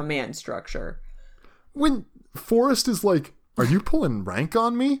 like, command structure. When Forrest is like, are you pulling rank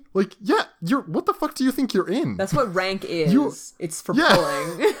on me? Like, yeah, what the fuck do you think you're in? That's what rank is. It's for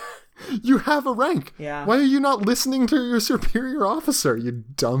pulling. You have a rank. Yeah. Why are you not listening to your superior officer, you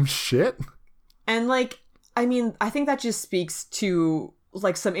dumb shit? And, like, I mean, I think that just speaks to,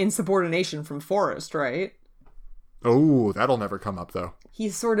 like, some insubordination from Forrest, right? Oh, that'll never come up, though. He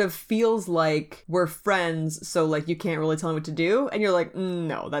sort of feels like we're friends, so, like, you can't really tell him what to do. And you're like,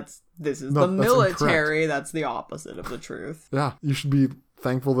 no, this is the military. That's the opposite of the truth. Yeah, you should be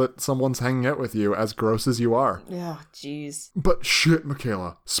thankful that someone's hanging out with you, as gross as you are. Yeah, jeez. But shit,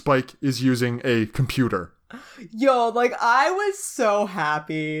 Michaela, Spike is using a computer. Yo, like, I was so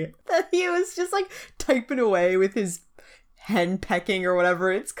happy that he was just, like, typing away with his hen pecking or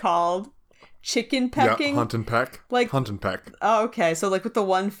whatever it's called. Chicken pecking? Yeah, hunt and peck. Like, hunt and peck. Oh, okay. So, like, with the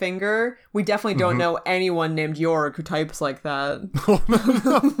one finger, we definitely don't know anyone named York who types like that. Oh,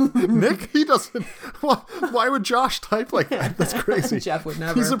 no. Nick? He doesn't. Why would Josh type like that? That's crazy. Jeff would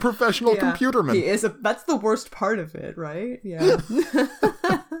never. He's a professional computerman. He is that's the worst part of it, right? Yeah.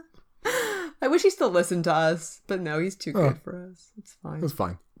 I wish he still listened to us, but no, he's too good for us. It's fine. It's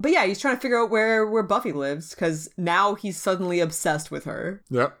fine. But yeah, he's trying to figure out where Buffy lives, because now he's suddenly obsessed with her.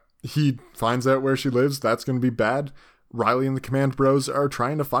 Yep. He finds out where she lives. That's going to be bad. Riley and the command bros are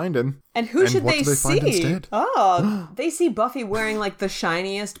trying to find him. And who should what they do they see? find instead? Oh, they see Buffy wearing, like, the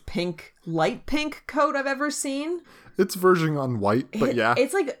shiniest pink, light pink coat I've ever seen. It's verging on white, but yeah.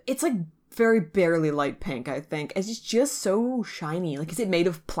 It's like very barely light pink, I think. It's just so shiny. Like, is it made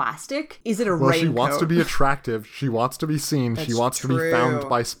of plastic? Is it a raincoat? She wants to be attractive. She wants to be seen. She wants to be found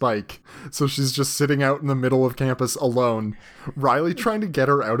by Spike. So she's just sitting out in the middle of campus alone. Riley trying to get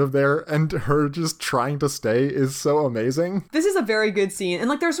her out of there and her just trying to stay is so amazing. This is a very good scene. And,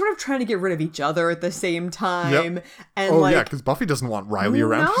 like, they're sort of trying to get rid of each other at the same time. Yep. And, like, yeah, because Buffy doesn't want Riley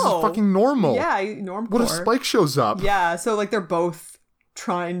around. She's fucking normal. Yeah, normcore. What if Spike shows up? Yeah, so, like, they're both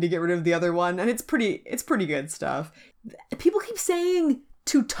trying to get rid of the other one, and it's pretty good stuff. People keep saying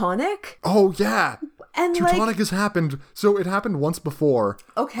Teutonic. Oh yeah, and Teutonic has happened. So it happened once before.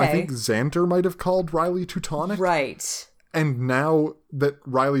 Okay, I think Xander might have called Riley Teutonic. Right. And now that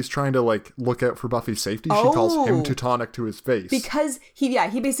Riley's trying to, like, look out for Buffy's safety, she calls him Teutonic to his face. Because he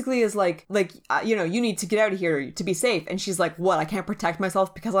basically is like, you know, you need to get out of here to be safe. And she's like, what? I can't protect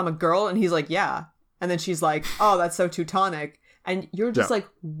myself because I'm a girl? And he's like, yeah. And then she's like, oh, that's so Teutonic. And you're just like,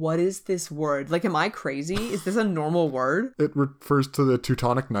 what is this word? Like, am I crazy? Is this a normal word? It refers to the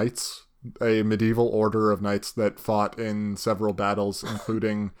Teutonic Knights, a medieval order of knights that fought in several battles,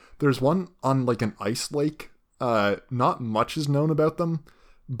 including, there's one on, like, an ice lake. Not much is known about them,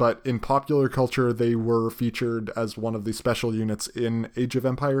 but in popular culture, they were featured as one of the special units in Age of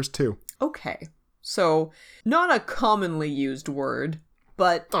Empires 2. Okay. So, not a commonly used word,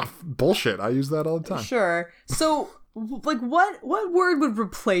 but... Oh, bullshit. I use that all the time. Sure. So... like, what word would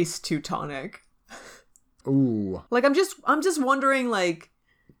replace Teutonic? Ooh. Like, I'm just wondering, like...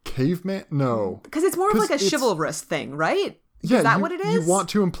 Caveman? No. Because it's more of, like, a chivalrous thing, right? Yeah, is that what it is? You want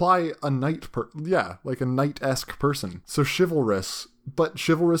to imply a knight like a knight-esque person. So chivalrous, but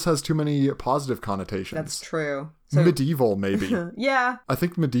chivalrous has too many positive connotations. That's true. So... medieval, maybe. Yeah. I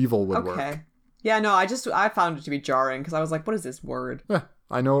think medieval would work. Okay. Yeah, no, I found it to be jarring, because I was like, what is this word? Yeah.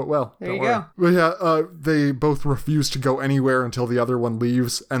 I know it well. There you go. But yeah, they both refuse to go anywhere until the other one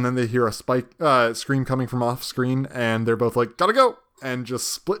leaves, and then they hear a Spike scream coming from off screen, and they're both like, gotta go! and just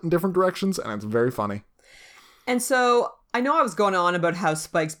split in different directions, and it's very funny. And so I know I was going on about how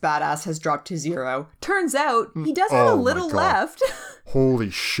Spike's badass has dropped to 0. Turns out he does have a little left. Holy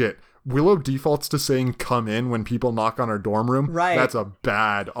shit. Willow defaults to saying come in when people knock on her dorm room. Right. That's a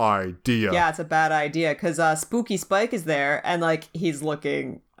bad idea. Yeah, it's a bad idea because Spooky Spike is there and like he's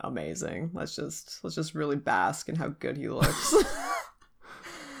looking amazing. Let's just really bask in how good he looks.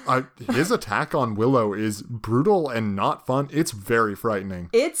 His attack on Willow is brutal and not fun. It's very frightening.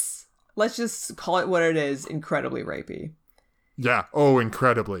 It's, let's just call it what it is, incredibly rapey. Yeah. Oh,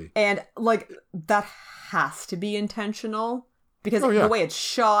 incredibly. And like that has to be intentional. Because yeah. the way it's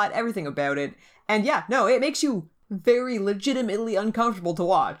shot, everything about it. And yeah, no, it makes you very legitimately uncomfortable to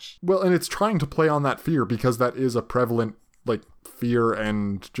watch. Well, and it's trying to play on that fear because that is a prevalent, like, fear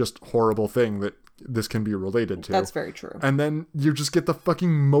and just horrible thing that this can be related to. That's very true. And then you just get the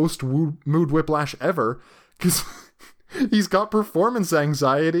fucking most mood whiplash ever because he's got performance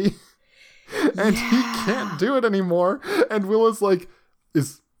anxiety and he can't do it anymore. And Willow's like,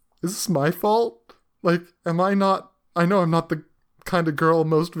 is this my fault? Like, I know I'm not the kind of girl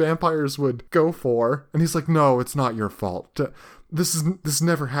most vampires would go for. And he's like, no, it's not your fault. This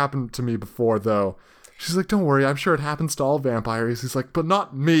never happened to me before, though. She's like, don't worry, I'm sure it happens to all vampires. He's like, but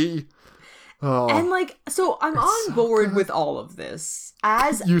not me. Oh, and like, so I'm on board with all of this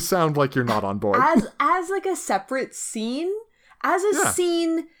as you sound like you're not on board. as like a separate scene,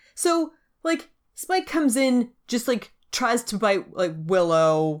 scene. So like Spike comes in, just like tries to bite like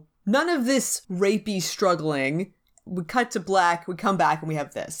Willow. None of this rapey struggling. We cut to black, we come back, and we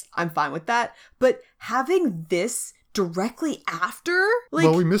have this. I'm fine with that. But having this directly after? Like,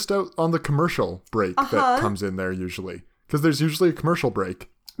 well, we missed out on the commercial break that comes in there usuly. Because there's usually a commercial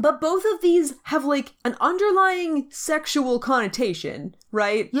break. But both of these have, like, an underlying sexual connotation,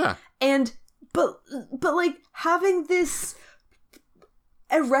 right? Yeah. And, but like, having this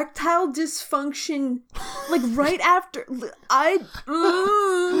erectile dysfunction, like, right after, I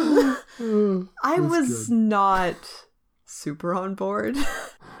was good. Not super on board.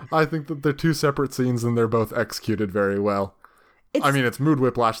 I think that they're two separate scenes and they're both executed very well. It's mood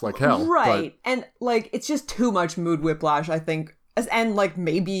whiplash like hell. Right. And, like, it's just too much mood whiplash, I think. And, like,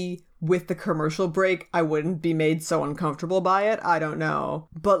 maybe with the commercial break, I wouldn't be made so uncomfortable by it. I don't know.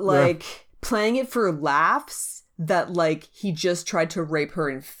 But, like, playing it for laughs that, like, he just tried to rape her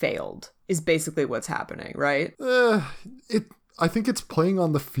and failed is basically what's happening, right? I think it's playing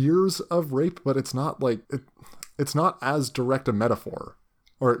on the fears of rape, but it's not, like, it's not as direct a metaphor.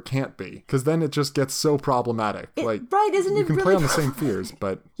 Or it can't be, because then it just gets so problematic. Right, isn't it? You can really play on the same fears,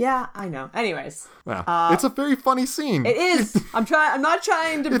 but yeah, I know. Anyways, it's a very funny scene. It is. I'm not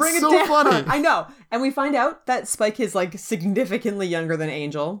trying to bring it so down. Funny. I know, and we find out that Spike is like significantly younger than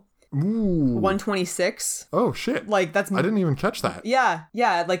Angel. Ooh. 126. Oh shit! Like that's. I didn't even catch that. Yeah.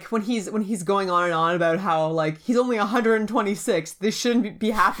 Like when he's going on and on about how like he's only 126. This shouldn't be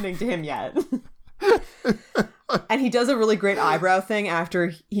happening to him yet. And he does a really great eyebrow thing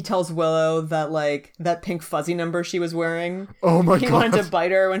after he tells Willow that, like, that pink fuzzy number she was wearing. Oh my God. He wanted to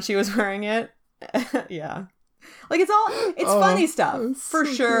bite her when she was wearing it. Yeah. Like, it's funny stuff, for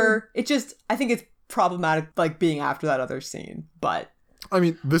so sure. It just, I think it's problematic, like, being after that other scene. But I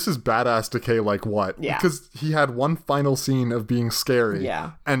mean, this is badass decay like what? Yeah. Because he had one final scene of being scary.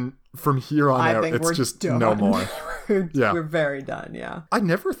 Yeah. And from here on out, it's just done. no more. Yeah. We're very done, yeah. I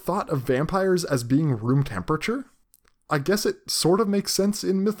never thought of vampires as being room temperature. I guess it sort of makes sense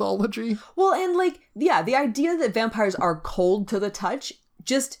in mythology. Well, and like, yeah, the idea that vampires are cold to the touch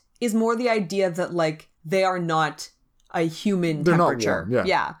just is more the idea that, like, they are not a human temperature. Not warm,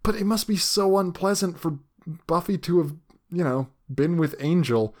 yeah. But it must be so unpleasant for Buffy to have, been with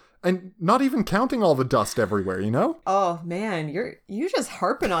Angel and not even counting all the dust everywhere, Oh man, you're just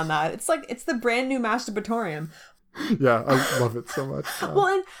harping on that. It's like it's the brand new masturbatorium. Yeah, I love it so much. Well,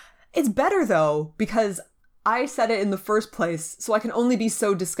 and it's better though because I said it in the first place, so I can only be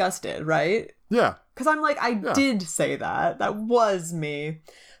so disgusted, right? Yeah. Because I'm like, I did say that. That was me.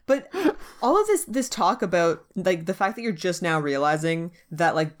 But all of this talk about, like, the fact that you're just now realizing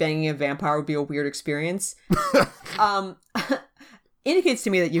that, like, banging a vampire would be a weird experience, indicates to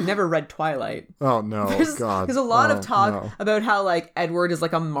me that you've never read Twilight. Oh, no. God. There's a lot of talk about how, like, Edward is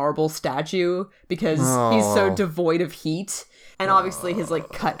like a marble statue because he's so devoid of heat. And obviously his, like,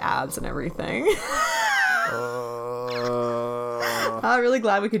 cut abs and everything. I'm really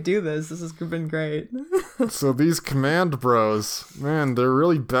glad we could do this. This has been great. So these command bros, man, they're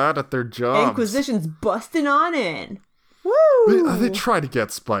really bad at their jobs. Inquisition's busting on in. Woo! They try to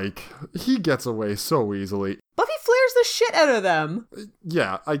get Spike. He gets away so easily. Buffy flares the shit out of them.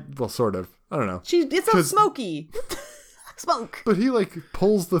 Yeah, well, sort of. I don't know. It's all smoky. Spunk. But he like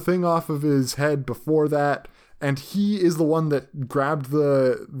pulls the thing off of his head before that, and he is the one that grabbed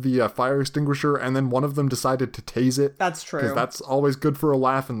the fire extinguisher, and then one of them decided to tase it. That's true. Because that's always good for a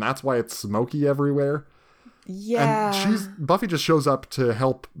laugh, and that's why it's smoky everywhere. Yeah. And Buffy just shows up to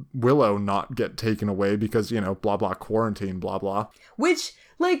help Willow not get taken away because, blah, blah, quarantine, blah, blah. Which,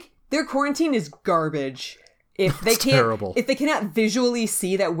 like, their quarantine is garbage. If they can't, terrible. If they cannot visually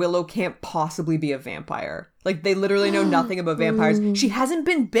see that Willow can't possibly be a vampire. Like, they literally know nothing about vampires. She hasn't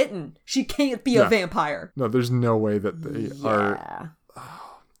been bitten. She can't be a vampire. No, there's no way that they are.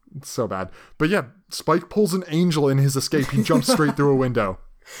 Oh, it's so bad. But yeah, Spike pulls an Angel in his escape. He jumps straight through a window.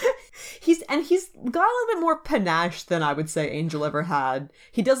 He's got a little bit more panache than I would say Angel ever had.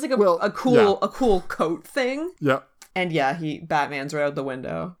 He does like a cool coat thing. Yeah. And yeah, Batman's right out the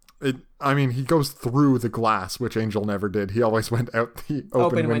window. He goes through the glass, which Angel never did. He always went out the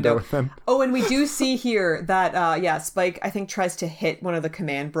open window. Oh, and we do see here that, Spike, I think, tries to hit one of the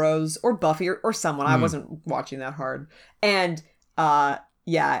command bros, or Buffy, or someone. I wasn't watching that hard. And,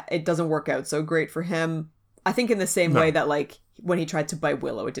 it doesn't work out so great for him. I think in the same way that, like, when he tried to bite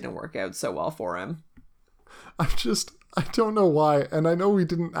Willow, it didn't work out so well for him. I don't know why, and I know we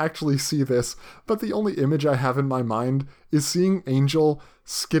didn't actually see this, but the only image I have in my mind is seeing Angel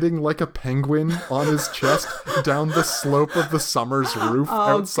skidding like a penguin on his chest down the slope of the Summers roof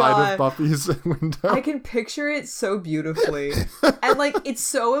outside of Buffy's window. I can picture it so beautifully. And, like, it's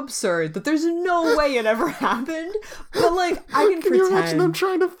so absurd that there's no way it ever happened, but, like, I can pretend. Can you imagine them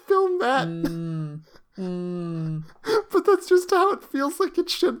trying to film that? But that's just how it feels like it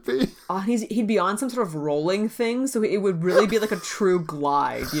should be. Oh, he'd be on some sort of rolling thing, so it would really be like a true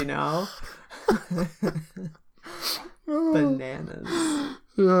glide, Bananas.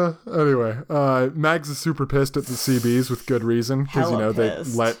 Yeah, anyway, Mags is super pissed at the CBs with good reason, because, they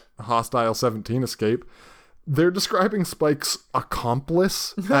let Hostile 17 escape. They're describing Spike's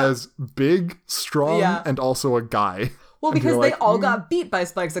accomplice as big, strong, and also a guy. Well, because they all got beat by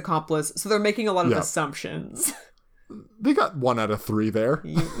Spike's accomplice, so they're making a lot of assumptions. They got 1 out of 3 there.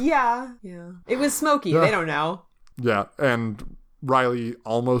 Yeah. It was Smokey. Yeah. They don't know. Yeah, and Riley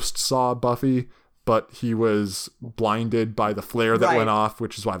almost saw Buffy, but he was blinded by the flare that went off,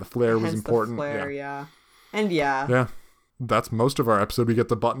 which is why the flare was important. The flare, yeah. And yeah. Yeah. That's most of our episode. We get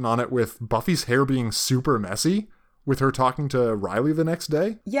the button on it with Buffy's hair being super messy, with her talking to Riley the next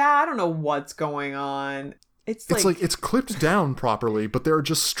day. Yeah, I don't know what's going on. It's like it's clipped down properly, but there are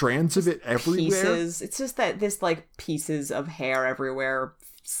just strands of it everywhere. Pieces. It's just that this like pieces of hair everywhere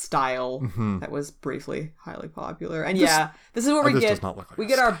style that was briefly highly popular. And this is where we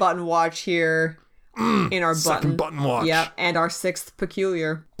get our button watch here in our second button watch. Yeah, and our 6th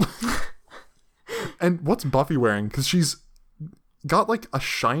peculiar. And what's Buffy wearing? Because she's got like a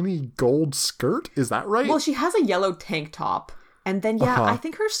shiny gold skirt. Is that right? Well, she has a yellow tank top. And then, I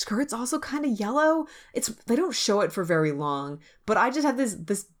think her skirt's also kind of yellow. They don't show it for very long, but I just have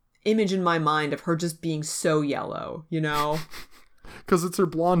this image in my mind of her just being so yellow, Because it's her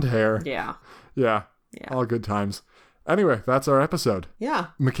blonde hair. Yeah. All good times. Anyway, that's our episode. Yeah.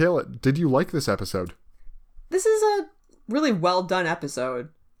 Michaela, did you like this episode? This is a really well done episode.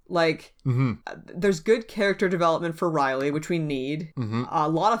 Like, there's good character development for Riley, which we need. A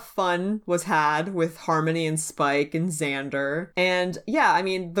lot of fun was had with Harmony and Spike and Xander. And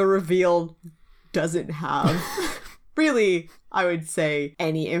the reveal doesn't have really, I would say,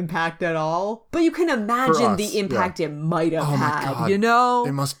 any impact at all. But you can imagine the impact it might have had, God.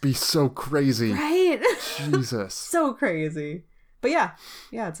 It must be so crazy. Right? Jesus. So crazy. But yeah,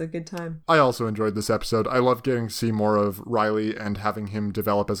 it's a good time. I also enjoyed this episode. I love getting to see more of Riley and having him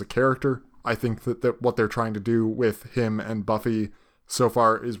develop as a character. I think that what they're trying to do with him and Buffy so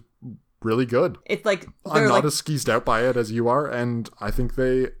far is really good. It's like I'm not as skeezed out by it as you are, and I think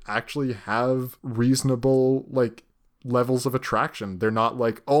they actually have reasonable levels of attraction. They're not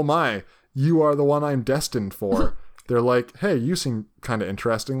like, oh my, you are the one I'm destined for. They're like, hey, you seem kind of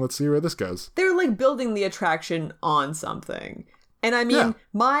interesting. Let's see where this goes. They're like building the attraction on something. And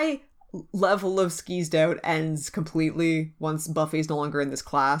my level of skeezed out ends completely once Buffy's no longer in this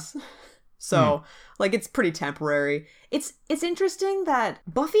class. So, it's pretty temporary. It's interesting that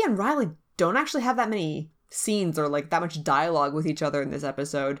Buffy and Riley don't actually have that many scenes or that much dialogue with each other in this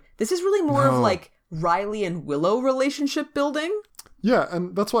episode. This is really more of Riley and Willow relationship building. Yeah,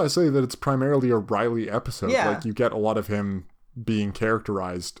 and that's why I say that it's primarily a Riley episode. Yeah. You get a lot of him being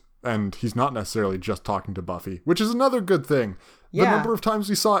characterized, and he's not necessarily just talking to Buffy, which is another good thing. The number of times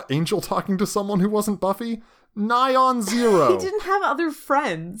we saw Angel talking to someone who wasn't Buffy, nigh on 0. He didn't have other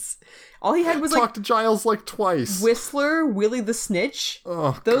friends. All he had was talked to Giles twice. Whistler, Willie the Snitch.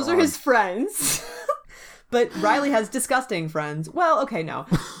 Oh, Those are his friends. But Riley has disgusting friends. Well, okay, no.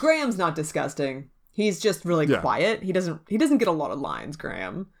 Graham's not disgusting. He's just really quiet. He doesn't get a lot of lines,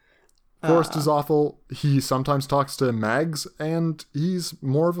 Graham. Forrest is awful. He sometimes talks to Mags, and he's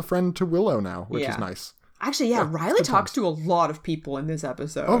more of a friend to Willow now, which is nice. Actually, Riley talks to a lot of people in this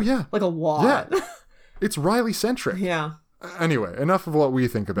episode. Oh, yeah. Like a lot. Yeah. It's Riley-centric. Yeah. Anyway, enough of what we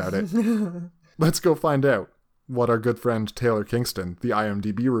think about it. Let's go find out what our good friend Taylor Kingston, the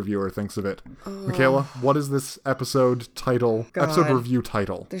IMDb reviewer, thinks of it. Michaela, what is this episode review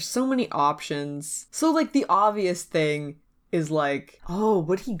title? There's so many options. So, like, the obvious thing is like, oh,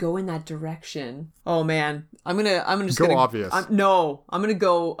 would he go in that direction? Oh man, I'm just go gonna obvious. I'm gonna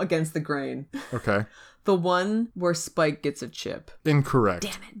go against the grain. Okay. The one where Spike gets a chip. Incorrect.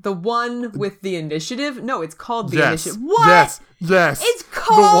 Damn it. The one with the initiative? No, it's called the initiative. What? Yes. It's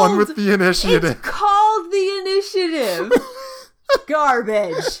called the one with the initiative. It's called the initiative.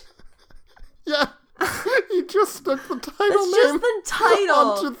 Garbage. Yeah. He just stuck the title That's name just the title.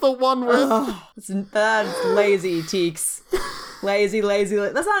 onto the one with. That's lazy, Teeks. Lazy.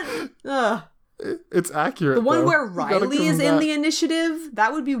 That's not. It's accurate. The one though. where Riley is in the initiative,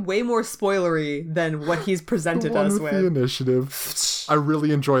 that would be way more spoilery than what he's presented us with. The initiative. I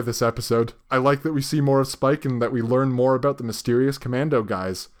really enjoy this episode. I like that we see more of Spike and that we learn more about the mysterious commando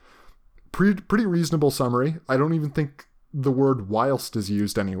guys. Pretty reasonable summary. I don't even think the word whilst is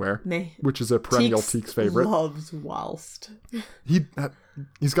used anywhere, which is a perennial Teeks favorite. Loves whilst.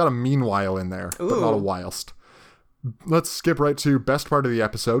 He's got a meanwhile in there, but not a whilst. Let's skip right to best part of the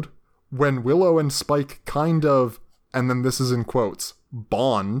episode. When Willow and Spike kind of, and then this is in quotes,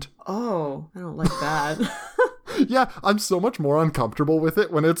 bond. Oh, I don't like that. Yeah, I'm so much more uncomfortable with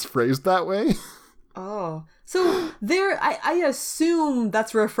it when it's phrased that way. Oh. So there, I assume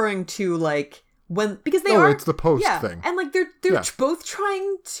that's referring to like when, because they it's the post thing. And like they're both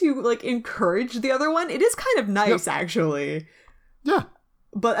trying to like encourage the other one. It is kind of nice actually. Yeah.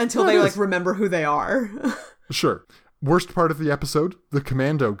 But until they like remember who they are. Sure. Worst part of the episode, the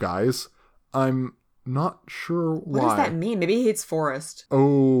commando guys. I'm not sure why. What does that mean? Maybe he hates Forrest.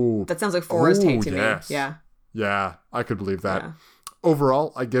 Oh. That sounds like Forrest hate to me. Yeah. Yeah, I could believe that. Yeah.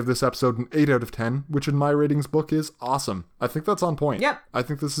 Overall, I give this episode an 8 out of 10, which in my ratings book is awesome. I think that's on point. Yep. I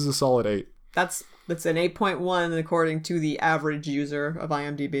think this is a solid 8. That's an 8.1 according to the average user of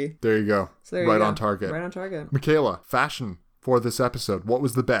IMDb. There you go. So there you go. On target. Right on target. Michaela, fashion for this episode. What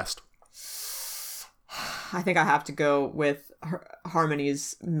was the best? I think I have to go with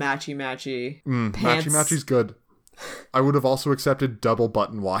Harmony's matchy pants. Matchy's good. I would have also accepted double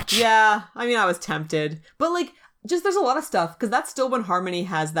button watch. Yeah, I mean, I was tempted. But, like, just there's a lot of stuff, because that's still when Harmony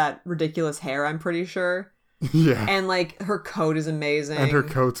has that ridiculous hair, I'm pretty sure. Yeah. And, like, her coat is amazing. And her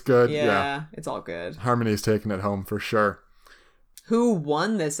coat's good. Yeah, it's all good. Harmony's taking it home for sure. Who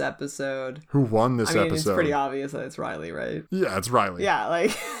won this episode? I mean, it's pretty obvious that it's Riley, right? Yeah, it's Riley. Yeah,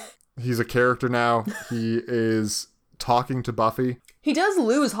 like... He's a character now. He is talking to Buffy. He does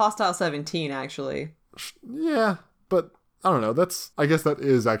lose Hostile 17, actually. Yeah, but I don't know. I guess that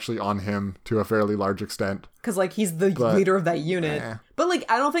is actually on him to a fairly large extent. Because, like, he's the leader of that unit. But, like,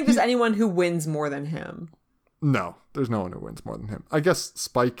 I don't think there's anyone who wins more than him. No, there's no one who wins more than him. I guess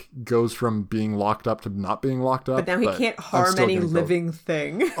Spike goes from being locked up to not being locked up. But now he can't harm any living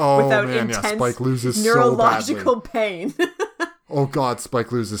thing without intense Spike loses neurological so badly. pain. Oh God,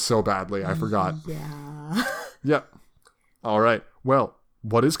 Spike loses so badly. I forgot. Yeah. Yep. All right. Well,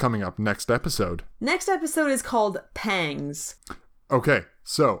 what is coming up next episode? Next episode is called Pangs. Okay,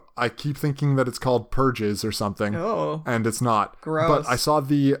 so I keep thinking that it's called Purges or something. Oh. And it's not. Gross. But I saw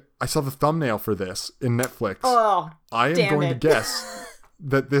the thumbnail for this in Netflix. Oh. I am going to guess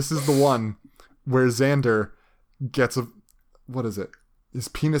that this is the one where Xander gets what is it? His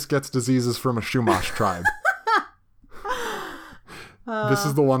penis gets diseases from a Chumash tribe. This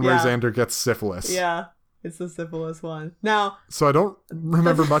is the one where Xander gets syphilis. Yeah, it's the syphilis one. Now, so I don't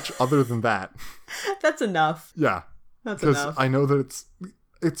remember much other than that. That's enough. Yeah. That's enough. Because I know that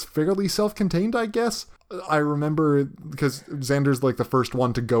it's fairly self-contained, I guess. I remember because Xander's like the first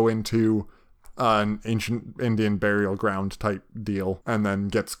one to go into an ancient Indian burial ground type deal and then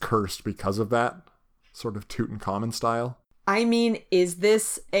gets cursed because of that. Sort of Tutankhamun style. I mean, is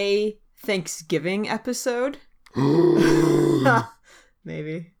this a Thanksgiving episode?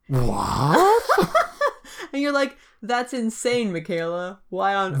 Maybe. What? And you're like, that's insane, Michaela.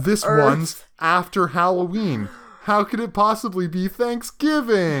 Why on this earth? One's after Halloween. How could it possibly be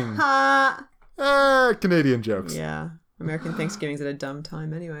Thanksgiving? Canadian jokes. Yeah. American Thanksgiving's at a dumb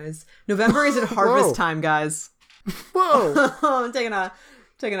time anyways. November is at harvest time, guys. Whoa. I'm taking a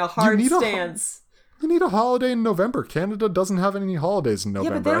hard stance. You need a holiday in November. Canada doesn't have any holidays in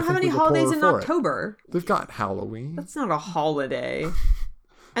November. Yeah, but they don't have any holidays in October. They've got Halloween. That's not a holiday.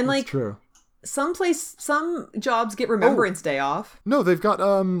 And That's true. some jobs get Remembrance Day off. No, they've got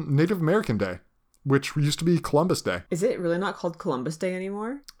Native American Day, which used to be Columbus Day. Is it really not called Columbus Day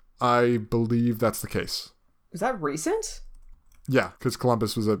anymore? I believe that's the case. Is that recent? Yeah, because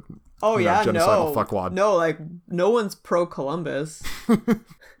Columbus was a genocidal genocidal fuckwad. No, like no one's pro Columbus.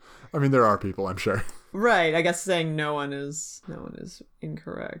 I mean, there are people, I'm sure. Right. I guess saying no one is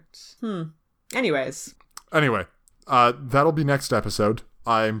incorrect. Anyways. Anyway, that'll be next episode.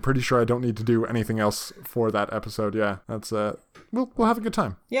 I'm pretty sure I don't need to do anything else for that episode. Yeah, that's we'll have a good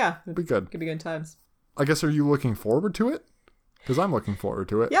time. Yeah, it'll be good. Could be good times. I guess, are you looking forward to it? Because I'm looking forward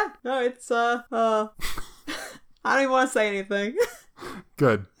to it. Yeah. No, it's I don't even want to say anything.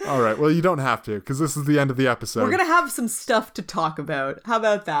 Good. All right. Well, you don't have to, because this is the end of the episode. We're gonna have some stuff to talk about. How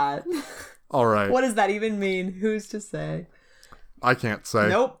about that? All right. What does that even mean? Who's to say? I can't say.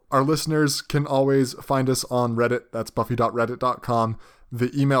 Nope. Our listeners can always find us on Reddit. That's buffy.reddit.com.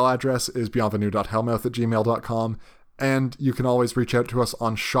 The email address is bienvenue.hellmouth@gmail.com. And you can always reach out to us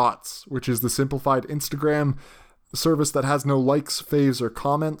on Shots, which is the simplified Instagram service that has no likes, faves, or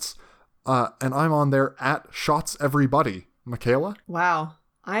comments. And I'm on there at Shots Everybody. Michaela? Wow.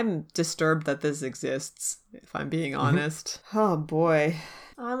 I'm disturbed that this exists, if I'm being honest. Oh boy.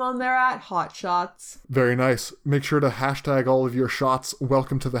 I'm on there at Hot Shots. Very nice. Make sure to hashtag all of your shots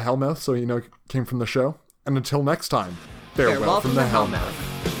welcome to the Hellmouth so you know it came from the show. And until next time, farewell from the Hellmouth.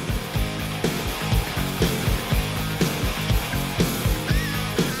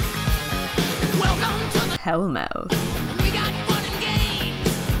 Welcome to the Hellmouth. We got fun and games.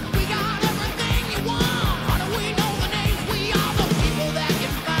 We got everything you want. How do we know the names? We are the people that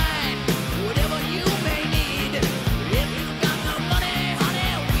can find whatever you may need. If you got the money,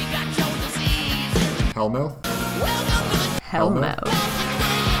 honey, we got your disease. Hellmouth? Welcome to the Hellmouth. Hellmouth.